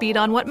up to speed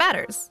on what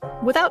matters,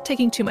 without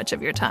taking too much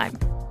of your time.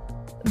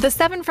 The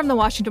 7 from the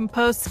Washington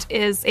Post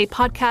is a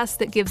podcast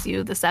that gives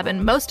you the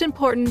 7 most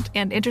important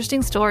and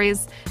interesting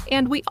stories,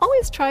 and we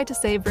always try to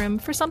save room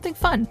for something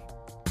fun.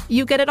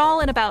 You get it all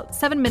in about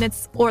 7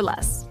 minutes or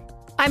less.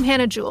 I'm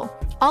Hannah Jewell.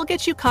 I'll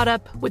get you caught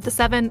up with the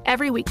 7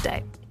 every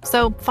weekday.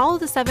 So follow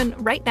the 7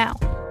 right now.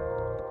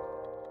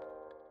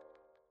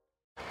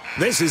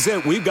 This is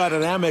it. We've got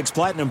an Amex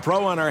Platinum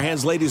Pro on our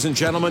hands, ladies and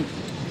gentlemen.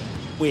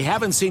 We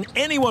haven't seen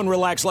anyone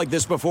relax like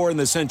this before in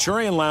the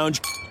Centurion Lounge.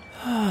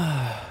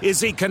 Is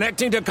he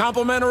connecting to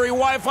complimentary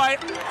Wi-Fi?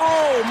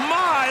 Oh,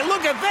 my!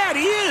 Look at that!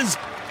 He is!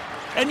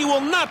 And you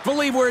will not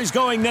believe where he's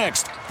going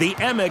next. The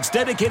Amex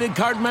dedicated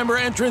card member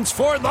entrance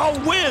for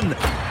the win!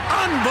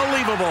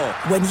 Unbelievable!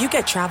 When you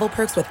get travel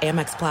perks with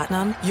Amex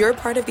Platinum, you're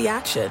part of the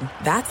action.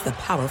 That's the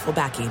powerful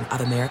backing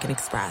of American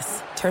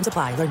Express. Terms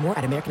apply. Learn more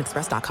at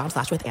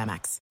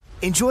americanexpress.com/withAmex.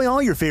 Enjoy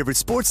all your favorite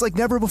sports like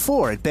never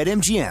before at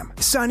BetMGM.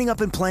 Signing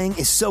up and playing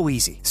is so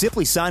easy.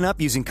 Simply sign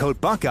up using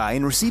code Buckeye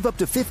and receive up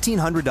to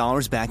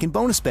 $1,500 back in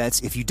bonus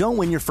bets if you don't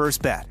win your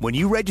first bet. When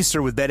you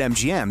register with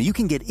BetMGM, you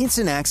can get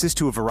instant access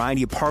to a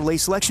variety of parlay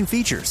selection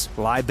features,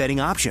 live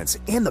betting options,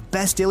 and the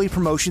best daily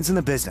promotions in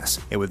the business.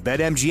 And with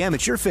BetMGM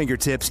at your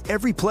fingertips,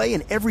 every play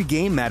and every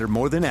game matter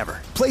more than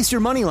ever. Place your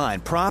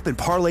moneyline, prop, and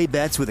parlay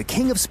bets with the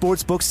king of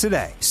sportsbooks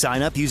today.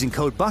 Sign up using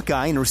code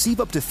Buckeye and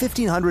receive up to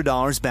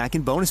 $1,500 back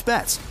in bonus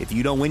bets if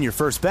you don't win your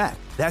first bet.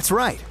 That's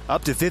right,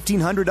 up to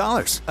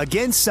 $1,500.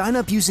 Again, sign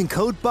up using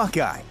code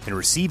Buckeye and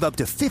receive up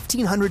to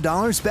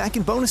 $1,500 back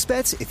in bonus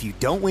bets if you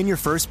don't win your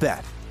first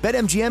bet.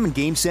 BetMGM and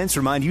GameSense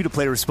remind you to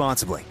play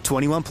responsibly.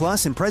 21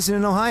 plus and present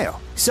in Ohio.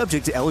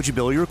 Subject to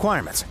eligibility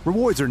requirements.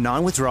 Rewards are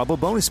non-withdrawable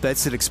bonus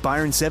bets that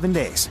expire in 7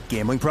 days.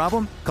 Gambling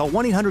problem? Call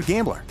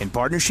 1-800-GAMBLER in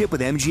partnership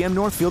with MGM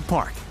Northfield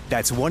Park.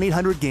 That's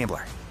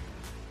 1-800-GAMBLER.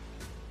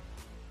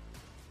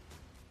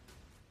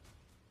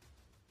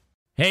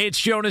 Hey,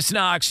 it's Jonas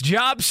Knox.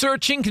 Job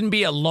searching can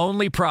be a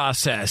lonely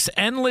process.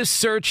 Endless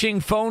searching,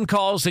 phone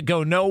calls that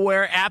go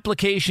nowhere,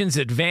 applications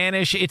that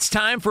vanish. It's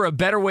time for a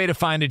better way to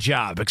find a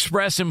job.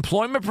 Express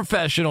Employment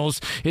Professionals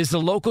is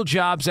the local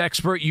jobs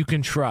expert you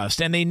can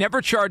trust, and they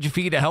never charge a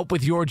fee to help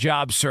with your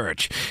job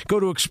search. Go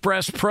to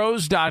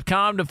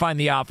expresspros.com to find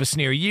the office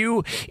near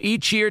you.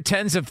 Each year,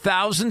 tens of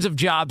thousands of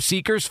job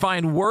seekers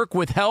find work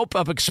with help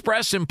of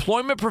Express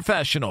Employment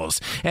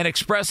Professionals, and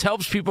Express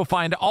helps people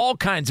find all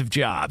kinds of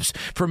jobs,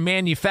 from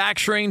manufacturing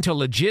to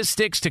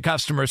logistics to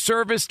customer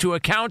service to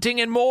accounting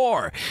and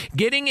more.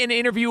 Getting an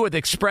interview with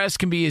Express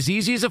can be as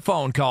easy as a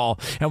phone call,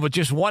 and with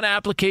just one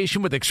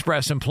application with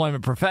Express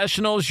Employment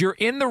Professionals, you're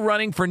in the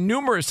running for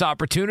numerous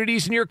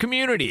opportunities in your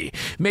community.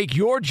 Make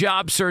your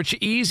job search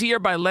easier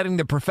by letting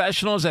the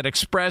professionals at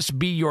Express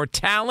be your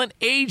talent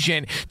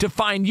agent to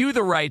find you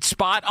the right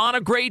spot on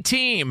a great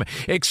team.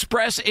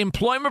 Express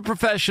Employment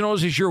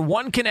Professionals is your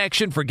one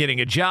connection for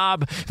getting a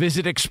job.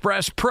 Visit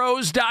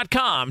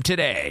expresspros.com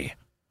today.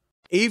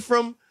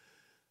 Ephraim,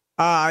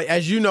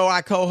 as you know,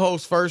 I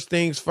co-host First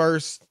Things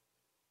First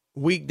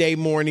weekday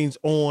mornings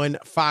on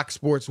Fox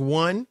Sports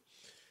 1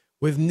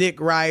 with Nick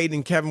Wright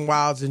and Kevin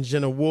Wildes and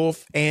Jenna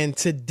Wolfe. And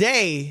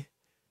today,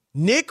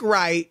 Nick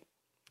Wright,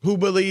 who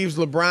believes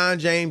LeBron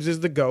James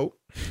is the GOAT.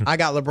 I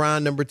got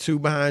LeBron number 2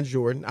 behind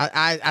Jordan.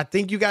 I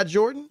think you got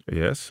Jordan?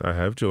 Yes, I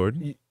have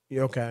Jordan.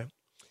 Okay.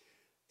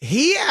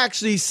 He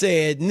actually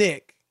said,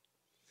 Nick,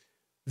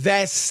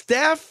 that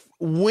Steph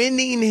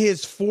winning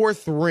his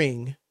 4th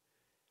ring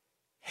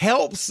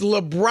helps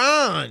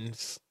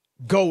LeBron's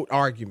GOAT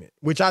argument,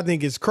 which I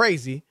think is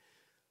crazy.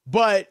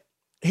 But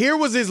here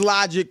was his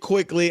logic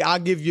quickly. I'll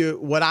give you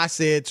what I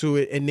said to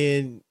it, and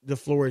then the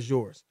floor is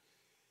yours.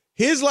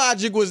 His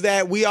logic was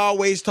that we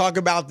always talk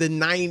about the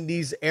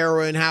 90s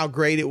era and how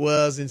great it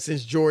was, and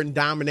since Jordan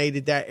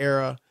dominated that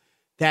era,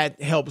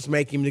 that helps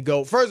make him the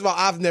GOAT. First of all,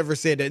 I've never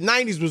said that.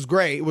 90s was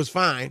great. It was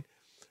fine.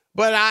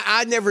 But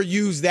I never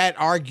used that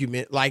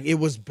argument like it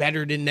was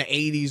better than the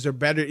 80s or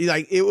better.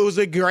 Like, it was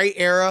a great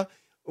era.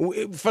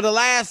 For the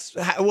last,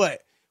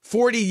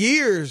 40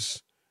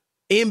 years,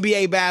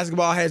 NBA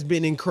basketball has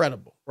been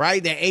incredible,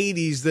 right? The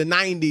 80s, the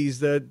 90s,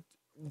 the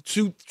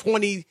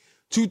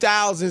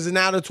 2000s, and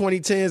now the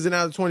 2010s, and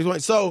now the 2020.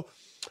 So,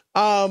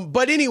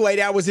 but anyway,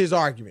 that was his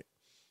argument.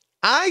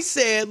 I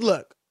said,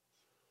 look,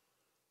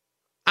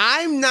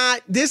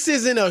 this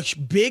isn't a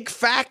big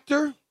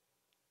factor,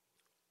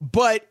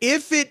 but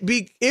if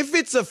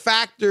it's a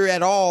factor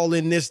at all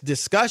in this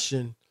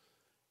discussion,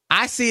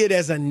 I see it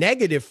as a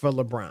negative for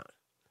LeBron.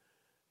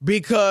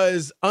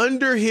 Because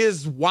under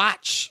his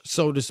watch,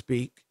 so to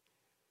speak,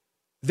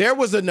 there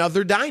was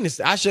another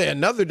dynasty. I say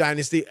another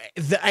dynasty.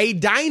 A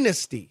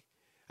dynasty.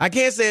 I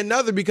can't say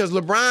another because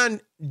LeBron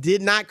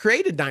did not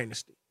create a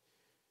dynasty,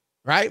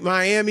 right?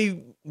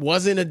 Miami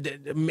wasn't,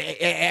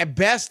 at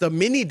best, a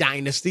mini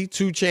dynasty.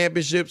 2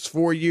 championships,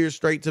 4 years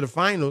straight to the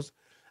finals.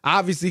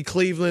 Obviously,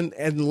 Cleveland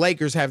and the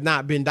Lakers have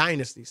not been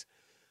dynasties.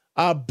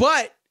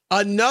 But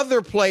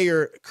another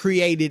player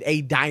created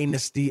a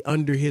dynasty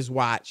under his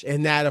watch,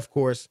 and that, of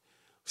course,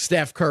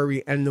 Steph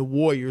Curry and the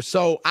Warriors.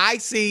 So I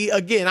see,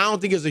 again, I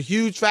don't think it's a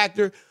huge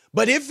factor,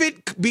 but if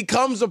it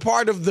becomes a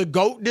part of the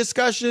GOAT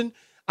discussion,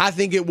 I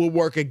think it will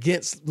work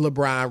against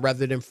LeBron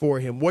rather than for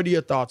him. What are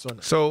your thoughts on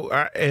that? So,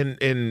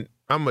 and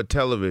I'm a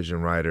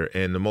television writer,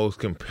 and the most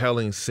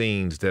compelling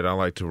scenes that I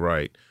like to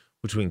write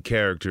between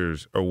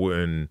characters are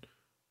when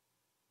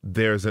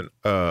there's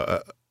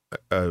a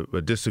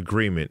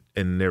disagreement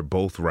and they're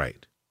both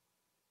right.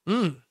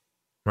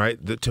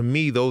 Right? To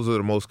me, those are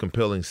the most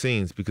compelling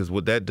scenes because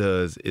what that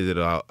does is it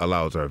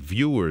allows our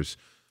viewers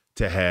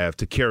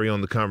to carry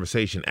on the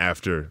conversation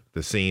after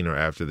the scene or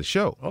after the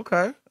show.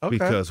 Okay.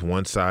 Because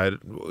one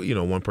side,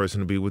 one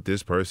person to be with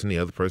this person, the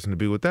other person to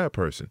be with that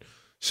person.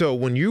 So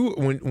when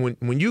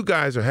you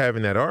guys are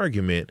having that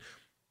argument,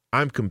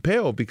 I'm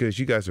compelled because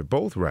you guys are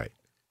both right.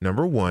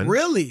 Number one.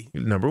 Really?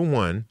 Number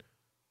one,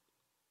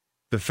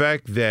 the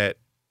fact that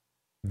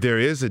there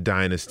is a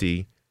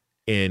dynasty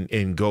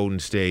in Golden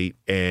State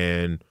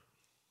and,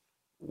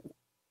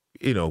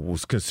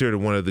 was considered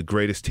one of the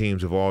greatest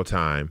teams of all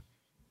time.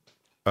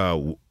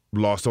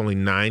 Lost only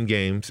 9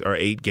 games or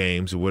 8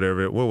 games or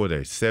whatever. What were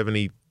they?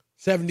 73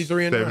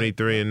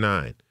 and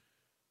 9.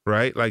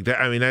 Right? Like that.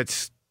 I mean,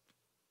 that's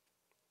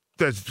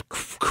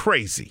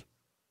crazy.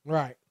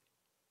 Right.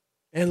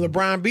 And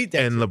LeBron beat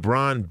that. And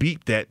LeBron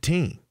beat that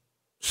team.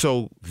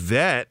 So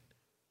that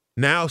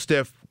now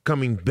Steph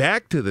coming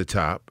back to the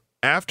top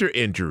after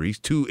injuries,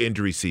 2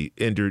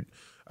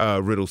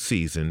 riddled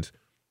seasons,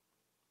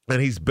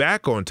 and he's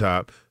back on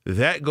top.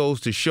 That goes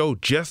to show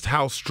just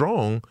how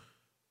strong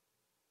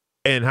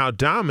and how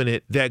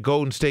dominant that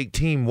Golden State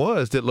team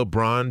was that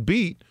LeBron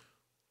beat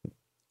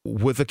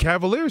with the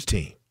Cavaliers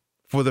team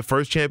for the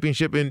first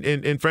championship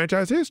in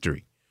franchise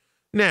history.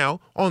 Now,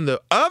 on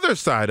the other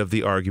side of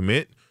the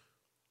argument,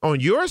 on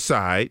your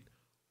side,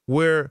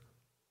 where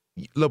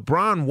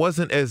LeBron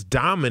wasn't as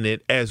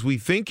dominant as we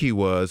think he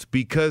was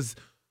because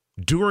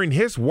during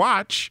his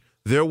watch,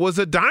 there was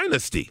a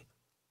dynasty.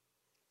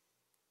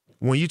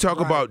 When you talk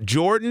about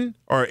Jordan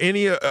or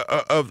any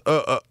of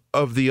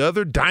the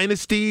other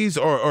dynasties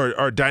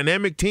or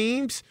dynamic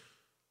teams,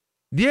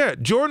 yeah,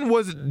 Jordan,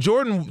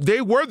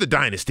 they were the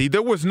dynasty.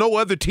 There was no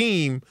other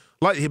team.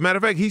 Matter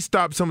of fact, he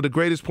stopped some of the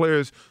greatest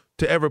players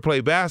to ever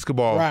play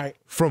basketball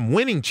from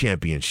winning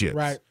championships.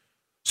 Right.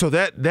 So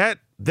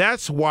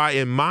that's why,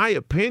 in my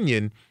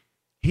opinion,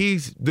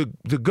 he's the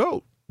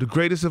GOAT, the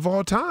greatest of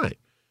all time.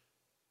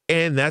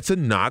 And that's a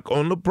knock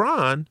on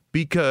LeBron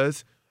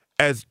because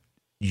as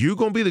you're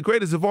going to be the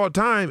greatest of all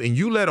time and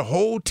you let a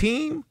whole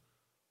team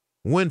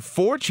win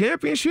 4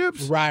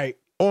 championships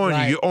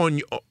on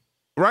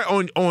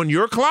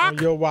your clock, on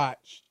your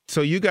watch.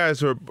 So you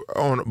guys are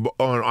on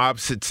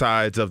opposite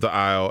sides of the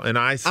aisle, and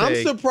I say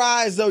I'm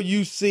surprised though.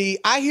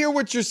 I hear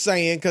what you're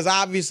saying because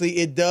obviously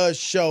it does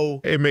show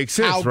it makes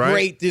sense how right?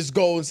 great this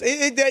goes.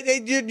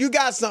 You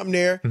got something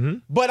there,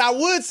 but I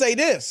would say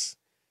this.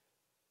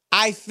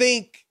 I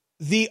think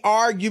the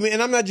argument,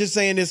 and I'm not just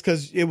saying this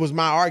because it was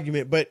my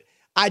argument, but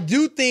I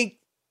do think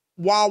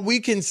while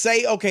we can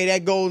say, okay,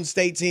 that Golden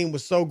State team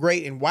was so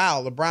great and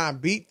wow, LeBron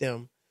beat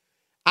them,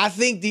 I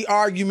think the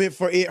argument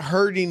for it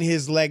hurting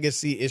his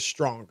legacy is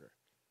stronger.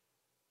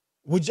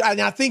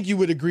 And I think you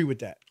would agree with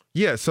that.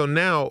 Yeah, so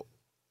now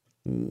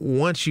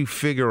once you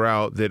figure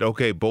out that,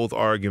 okay, both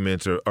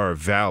arguments are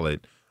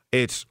valid,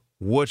 it's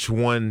which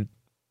one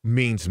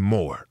means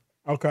more.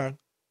 Okay.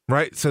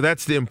 Right? So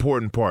that's the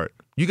important part.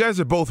 You guys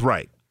are both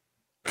right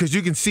because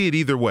you can see it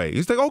either way.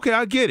 It's like, okay,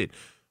 I get it.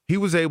 He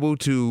was able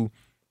to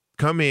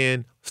come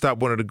in, stop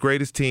one of the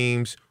greatest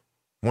teams,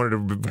 one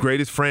of the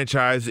greatest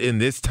franchises in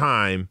this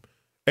time,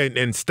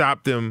 and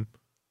stop them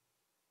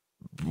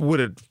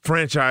with a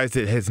franchise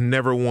that has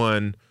never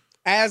won.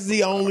 As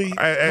the only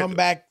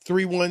comeback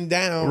 3-1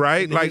 down.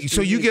 Right? Like,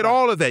 so you get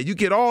all of that. You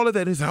get all of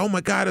that. It's like, oh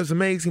my God, it was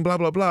amazing, blah,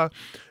 blah, blah.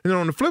 And then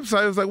on the flip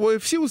side, it was like, well,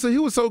 if he was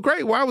so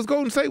great, why was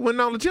Golden State winning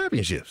all the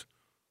championships?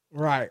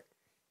 Right.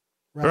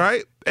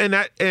 Right?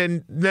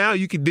 And now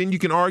you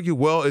can argue,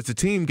 well, it's a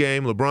team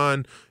game.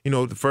 LeBron,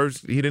 the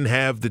first, he didn't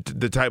have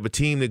the type of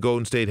team that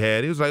Golden State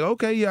had. He was like,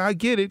 okay, yeah, I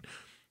get it.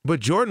 But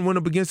Jordan went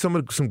up against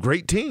some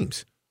great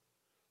teams.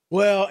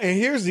 Well, and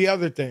here's the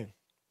other thing.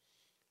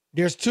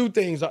 There's 2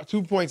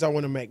 points I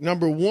want to make.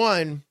 Number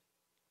one,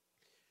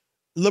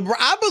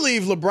 I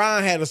believe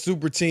LeBron had a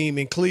super team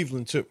in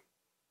Cleveland too.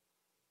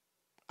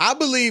 I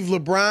believe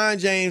LeBron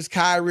James,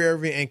 Kyrie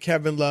Irving, and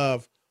Kevin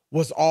Love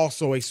was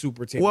also a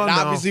super team. Well, it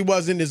obviously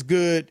wasn't as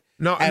good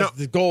as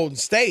the Golden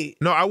State.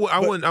 No,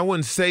 I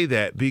wouldn't say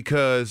that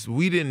because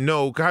we didn't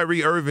know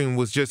Kyrie Irving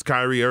was just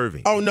Kyrie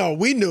Irving. Oh no,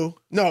 we knew.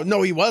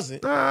 No, he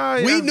wasn't.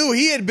 Yeah. We knew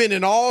he had been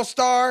an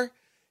all-star.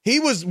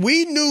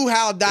 We knew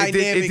how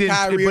dynamic Kyrie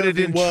Irving was. But it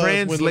didn't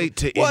translate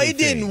to anything. Well, he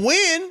didn't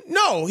win.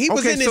 No, he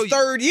was in his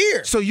third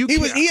year. So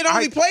he had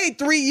only played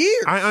 3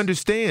 years. I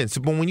understand.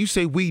 But when you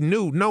say we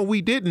knew, no,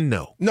 we didn't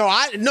know. No,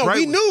 right?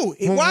 We knew.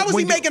 Why was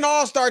he making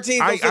All-Star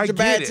teams on such a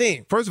bad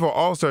team? First of all,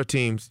 All-Star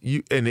teams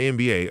in the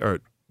NBA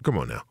are, come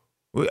on now.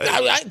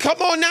 Come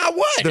on now,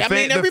 what?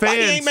 Everybody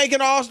ain't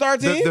making All-Star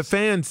teams. The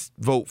fans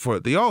vote for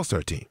the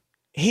All-Star team.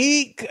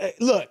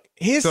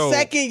 His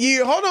second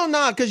year. Hold on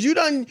now, because you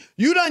done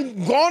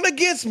gone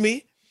against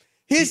me.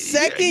 His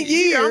second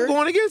year. I'm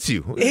going against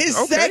you. His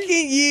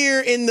second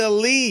year in the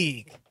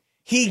league,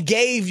 he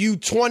gave you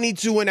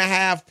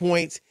 22.5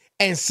 points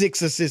and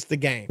 6 assists a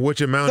game.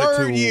 Which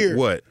amounted to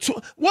what?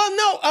 Well,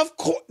 no, of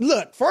course.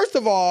 Look, first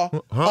of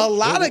all, a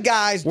lot of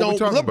guys don't.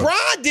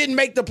 LeBron didn't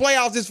make the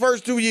playoffs his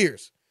first 2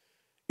 years.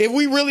 If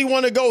we really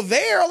want to go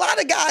there, a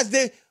lot of guys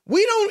did.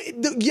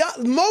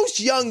 Most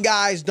young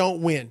guys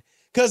don't win.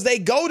 Because they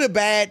go to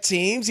bad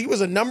teams. He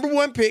was a number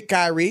 1 pick,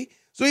 Kyrie,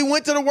 so he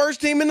went to the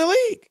worst team in the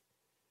league.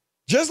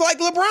 Just like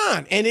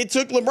LeBron. And it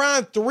took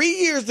LeBron 3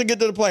 years to get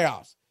to the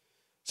playoffs.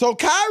 So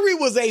Kyrie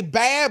was a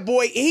bad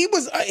boy. He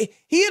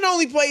had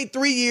only played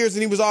 3 years,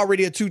 and he was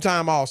already a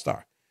 2-time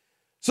All-Star.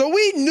 So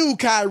we knew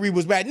Kyrie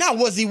was bad. Now,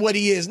 was he what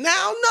he is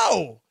now?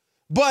 No.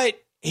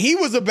 But he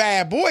was a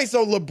bad boy.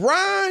 So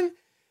LeBron,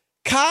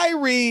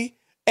 Kyrie,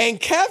 and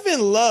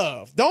Kevin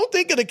Love. Don't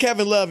think of the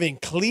Kevin Love in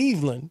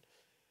Cleveland.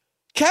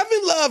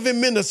 Kevin Love in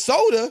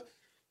Minnesota,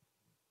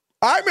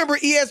 I remember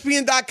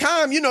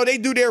ESPN.com, they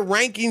do their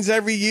rankings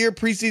every year,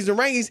 preseason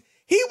rankings.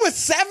 He was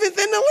 7th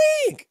in the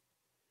league.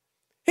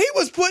 He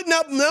was putting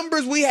up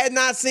numbers we had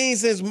not seen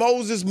since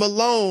Moses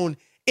Malone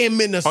in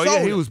Minnesota. Oh,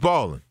 yeah, he was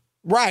balling.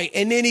 Right,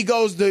 and then he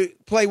goes to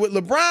play with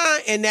LeBron,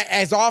 and that,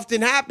 as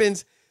often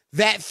happens,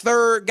 that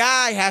third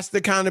guy has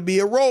to kind of be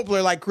a role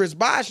player like Chris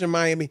Bosh in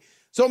Miami.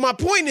 So my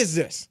point is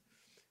this.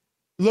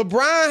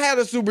 LeBron had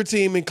a super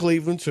team in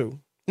Cleveland, too.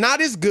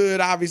 Not as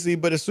good, obviously,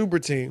 but a super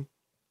team.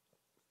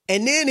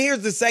 And then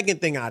here's the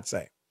second thing I'd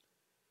say.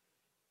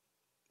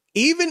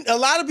 Even a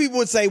lot of people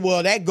would say,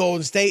 well, that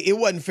Golden State, it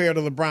wasn't fair to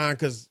LeBron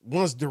because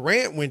once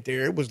Durant went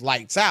there, it was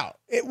lights out.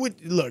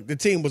 Look, the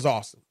team was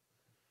awesome.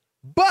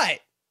 But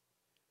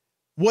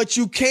what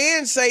you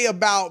can say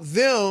about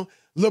them,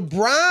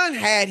 LeBron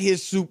had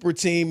his super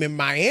team in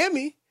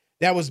Miami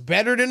that was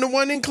better than the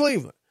one in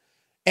Cleveland.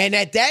 And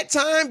at that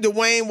time,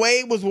 Dwayne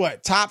Wade was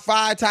what? Top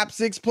 5, top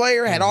 6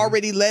 player, had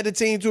already led a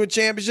team to a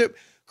championship.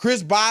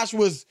 Chris Bosh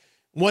was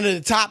one of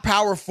the top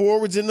power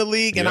forwards in the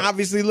league, and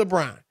obviously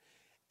LeBron.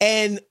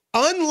 And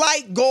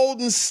unlike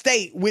Golden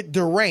State with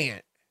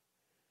Durant,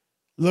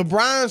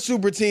 LeBron's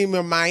super team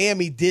in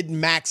Miami didn't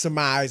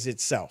maximize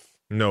itself.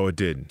 No, it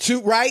didn't.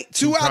 2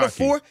 out of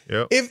 4.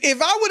 Yep.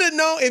 If I would have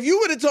known, if you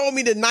would have told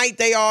me the night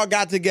they all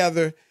got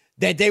together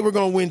that they were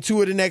going to win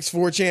 2 of the next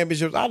 4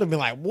 championships, I'd have been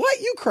like, what?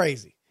 You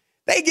crazy.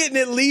 They getting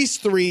at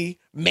least 3,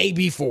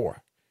 maybe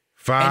 4.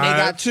 5, and they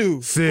got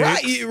 2. 6,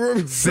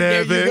 right?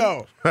 7. There you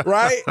go.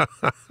 Right?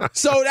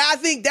 So I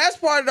think that's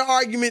part of the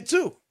argument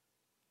too.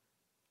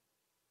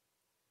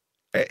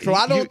 So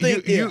I don't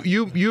think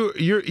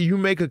you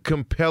make a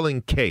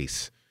compelling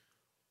case.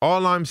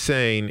 All I'm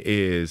saying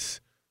is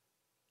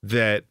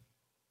that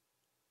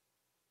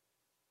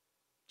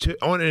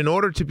in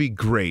order to be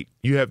great,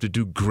 you have to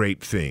do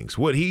great things.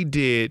 What he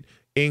did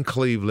in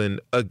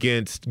Cleveland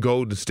against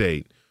Golden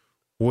State,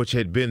 which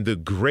had been the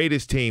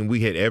greatest team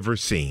we had ever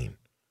seen,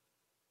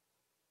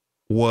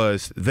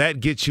 was that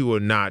gets you a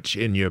notch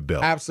in your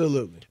belt.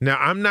 Absolutely. Now,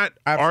 I'm not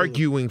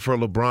arguing for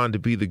LeBron to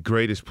be the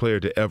greatest player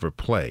to ever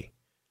play.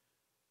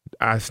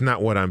 That's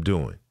not what I'm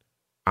doing.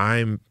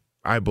 I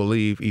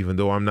believe, even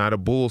though I'm not a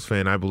Bulls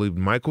fan, I believe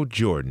Michael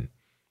Jordan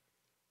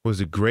was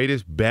the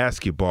greatest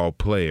basketball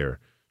player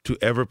to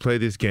ever play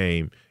this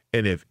game.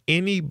 And if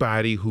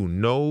anybody who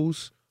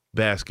knows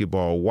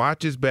basketball,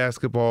 watches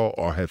basketball,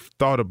 or have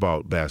thought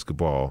about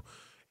basketball,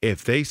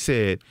 if they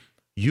said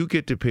you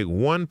get to pick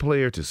one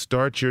player to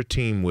start your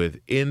team with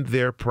in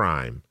their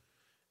prime,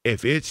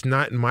 if it's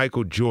not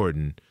Michael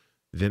Jordan,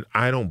 then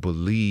I don't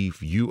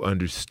believe you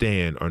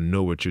understand or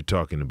know what you're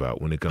talking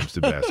about when it comes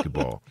to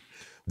basketball.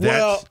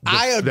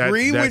 I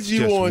agree with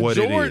you on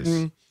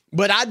Jordan,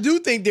 but I do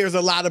think there's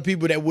a lot of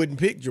people that wouldn't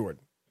pick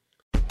Jordan.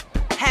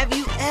 Have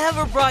you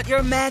ever brought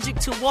your magic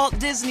to Walt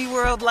Disney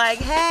World like,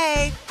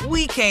 hey,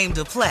 we came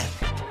to play?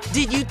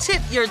 Did you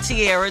tip your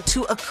tiara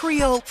to a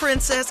Creole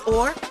princess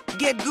or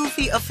get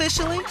goofy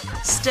officially?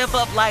 Step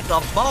up like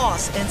a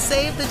boss and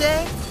save the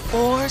day?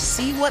 Or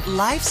see what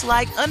life's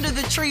like under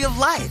the tree of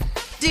life?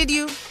 Did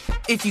you?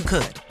 If you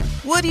could.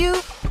 Would you?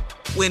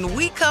 When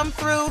we come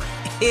through,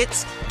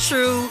 it's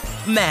true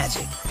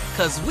magic.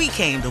 'Cause we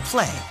came to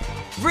play.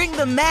 Bring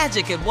the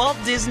magic at Walt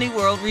Disney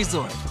World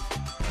Resort.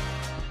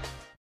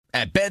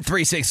 At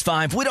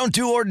Bet365, we don't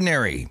do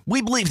ordinary.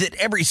 We believe that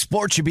every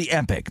sport should be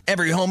epic.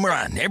 Every home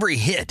run, every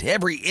hit,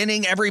 every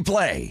inning, every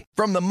play.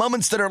 From the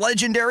moments that are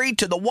legendary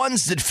to the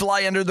ones that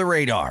fly under the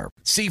radar.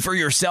 See for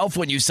yourself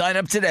when you sign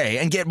up today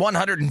and get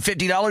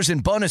 $150 in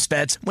bonus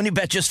bets when you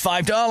bet just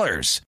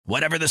 $5.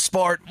 Whatever the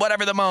sport,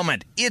 whatever the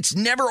moment, it's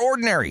never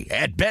ordinary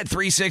at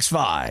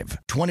Bet365.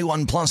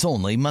 21 plus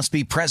only. Must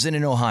be present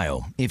in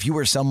Ohio. If you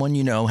or someone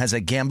you know has a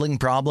gambling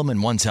problem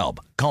and wants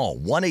help, call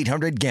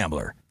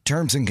 1-800-GAMBLER.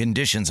 Terms and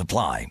conditions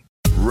apply.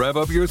 Rev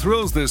up your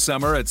thrills this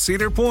summer at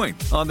Cedar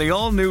Point on the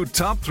all-new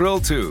Top Thrill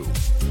 2.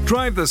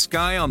 Drive the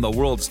sky on the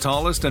world's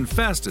tallest and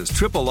fastest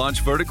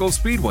triple-launch vertical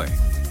speedway.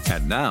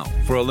 And now,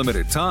 for a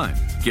limited time,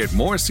 get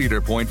more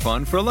Cedar Point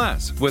fun for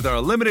less with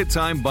our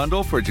limited-time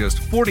bundle for just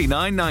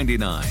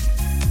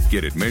 $49.99.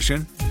 Get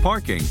admission,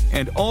 parking,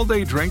 and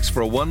all-day drinks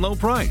for one low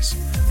price.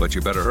 But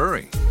you better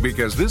hurry,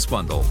 because this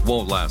bundle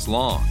won't last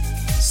long.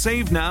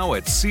 Save now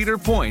at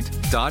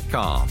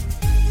cedarpoint.com.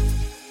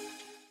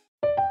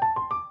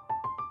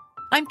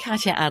 I'm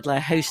Katya Adler,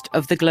 host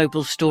of The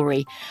Global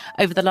Story.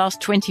 Over the last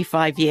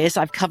 25 years,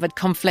 I've covered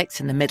conflicts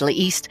in the Middle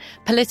East,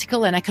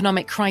 political and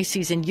economic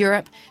crises in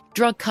Europe,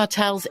 drug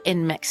cartels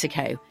in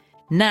Mexico.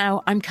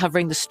 Now I'm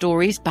covering the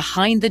stories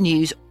behind the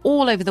news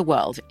all over the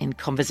world in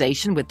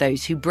conversation with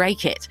those who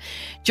break it.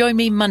 Join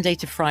me Monday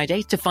to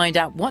Friday to find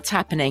out what's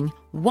happening,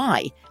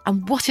 why,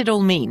 and what it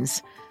all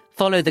means.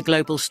 Follow The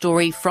Global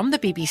Story from the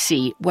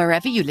BBC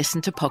wherever you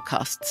listen to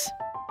podcasts.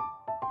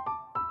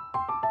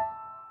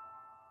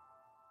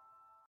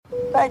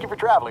 Thank you for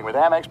traveling with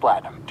Amex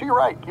Platinum. To your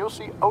right, you'll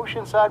see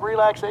oceanside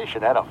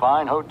relaxation at a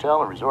fine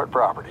hotel and resort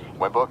property.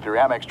 When booked through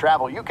Amex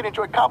Travel, you can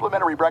enjoy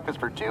complimentary breakfast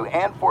for 2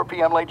 and 4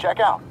 p.m. late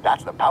checkout.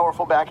 That's the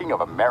powerful backing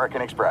of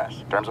American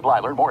Express. Terms apply.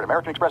 Learn more at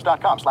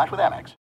americanexpress.com/withAmex.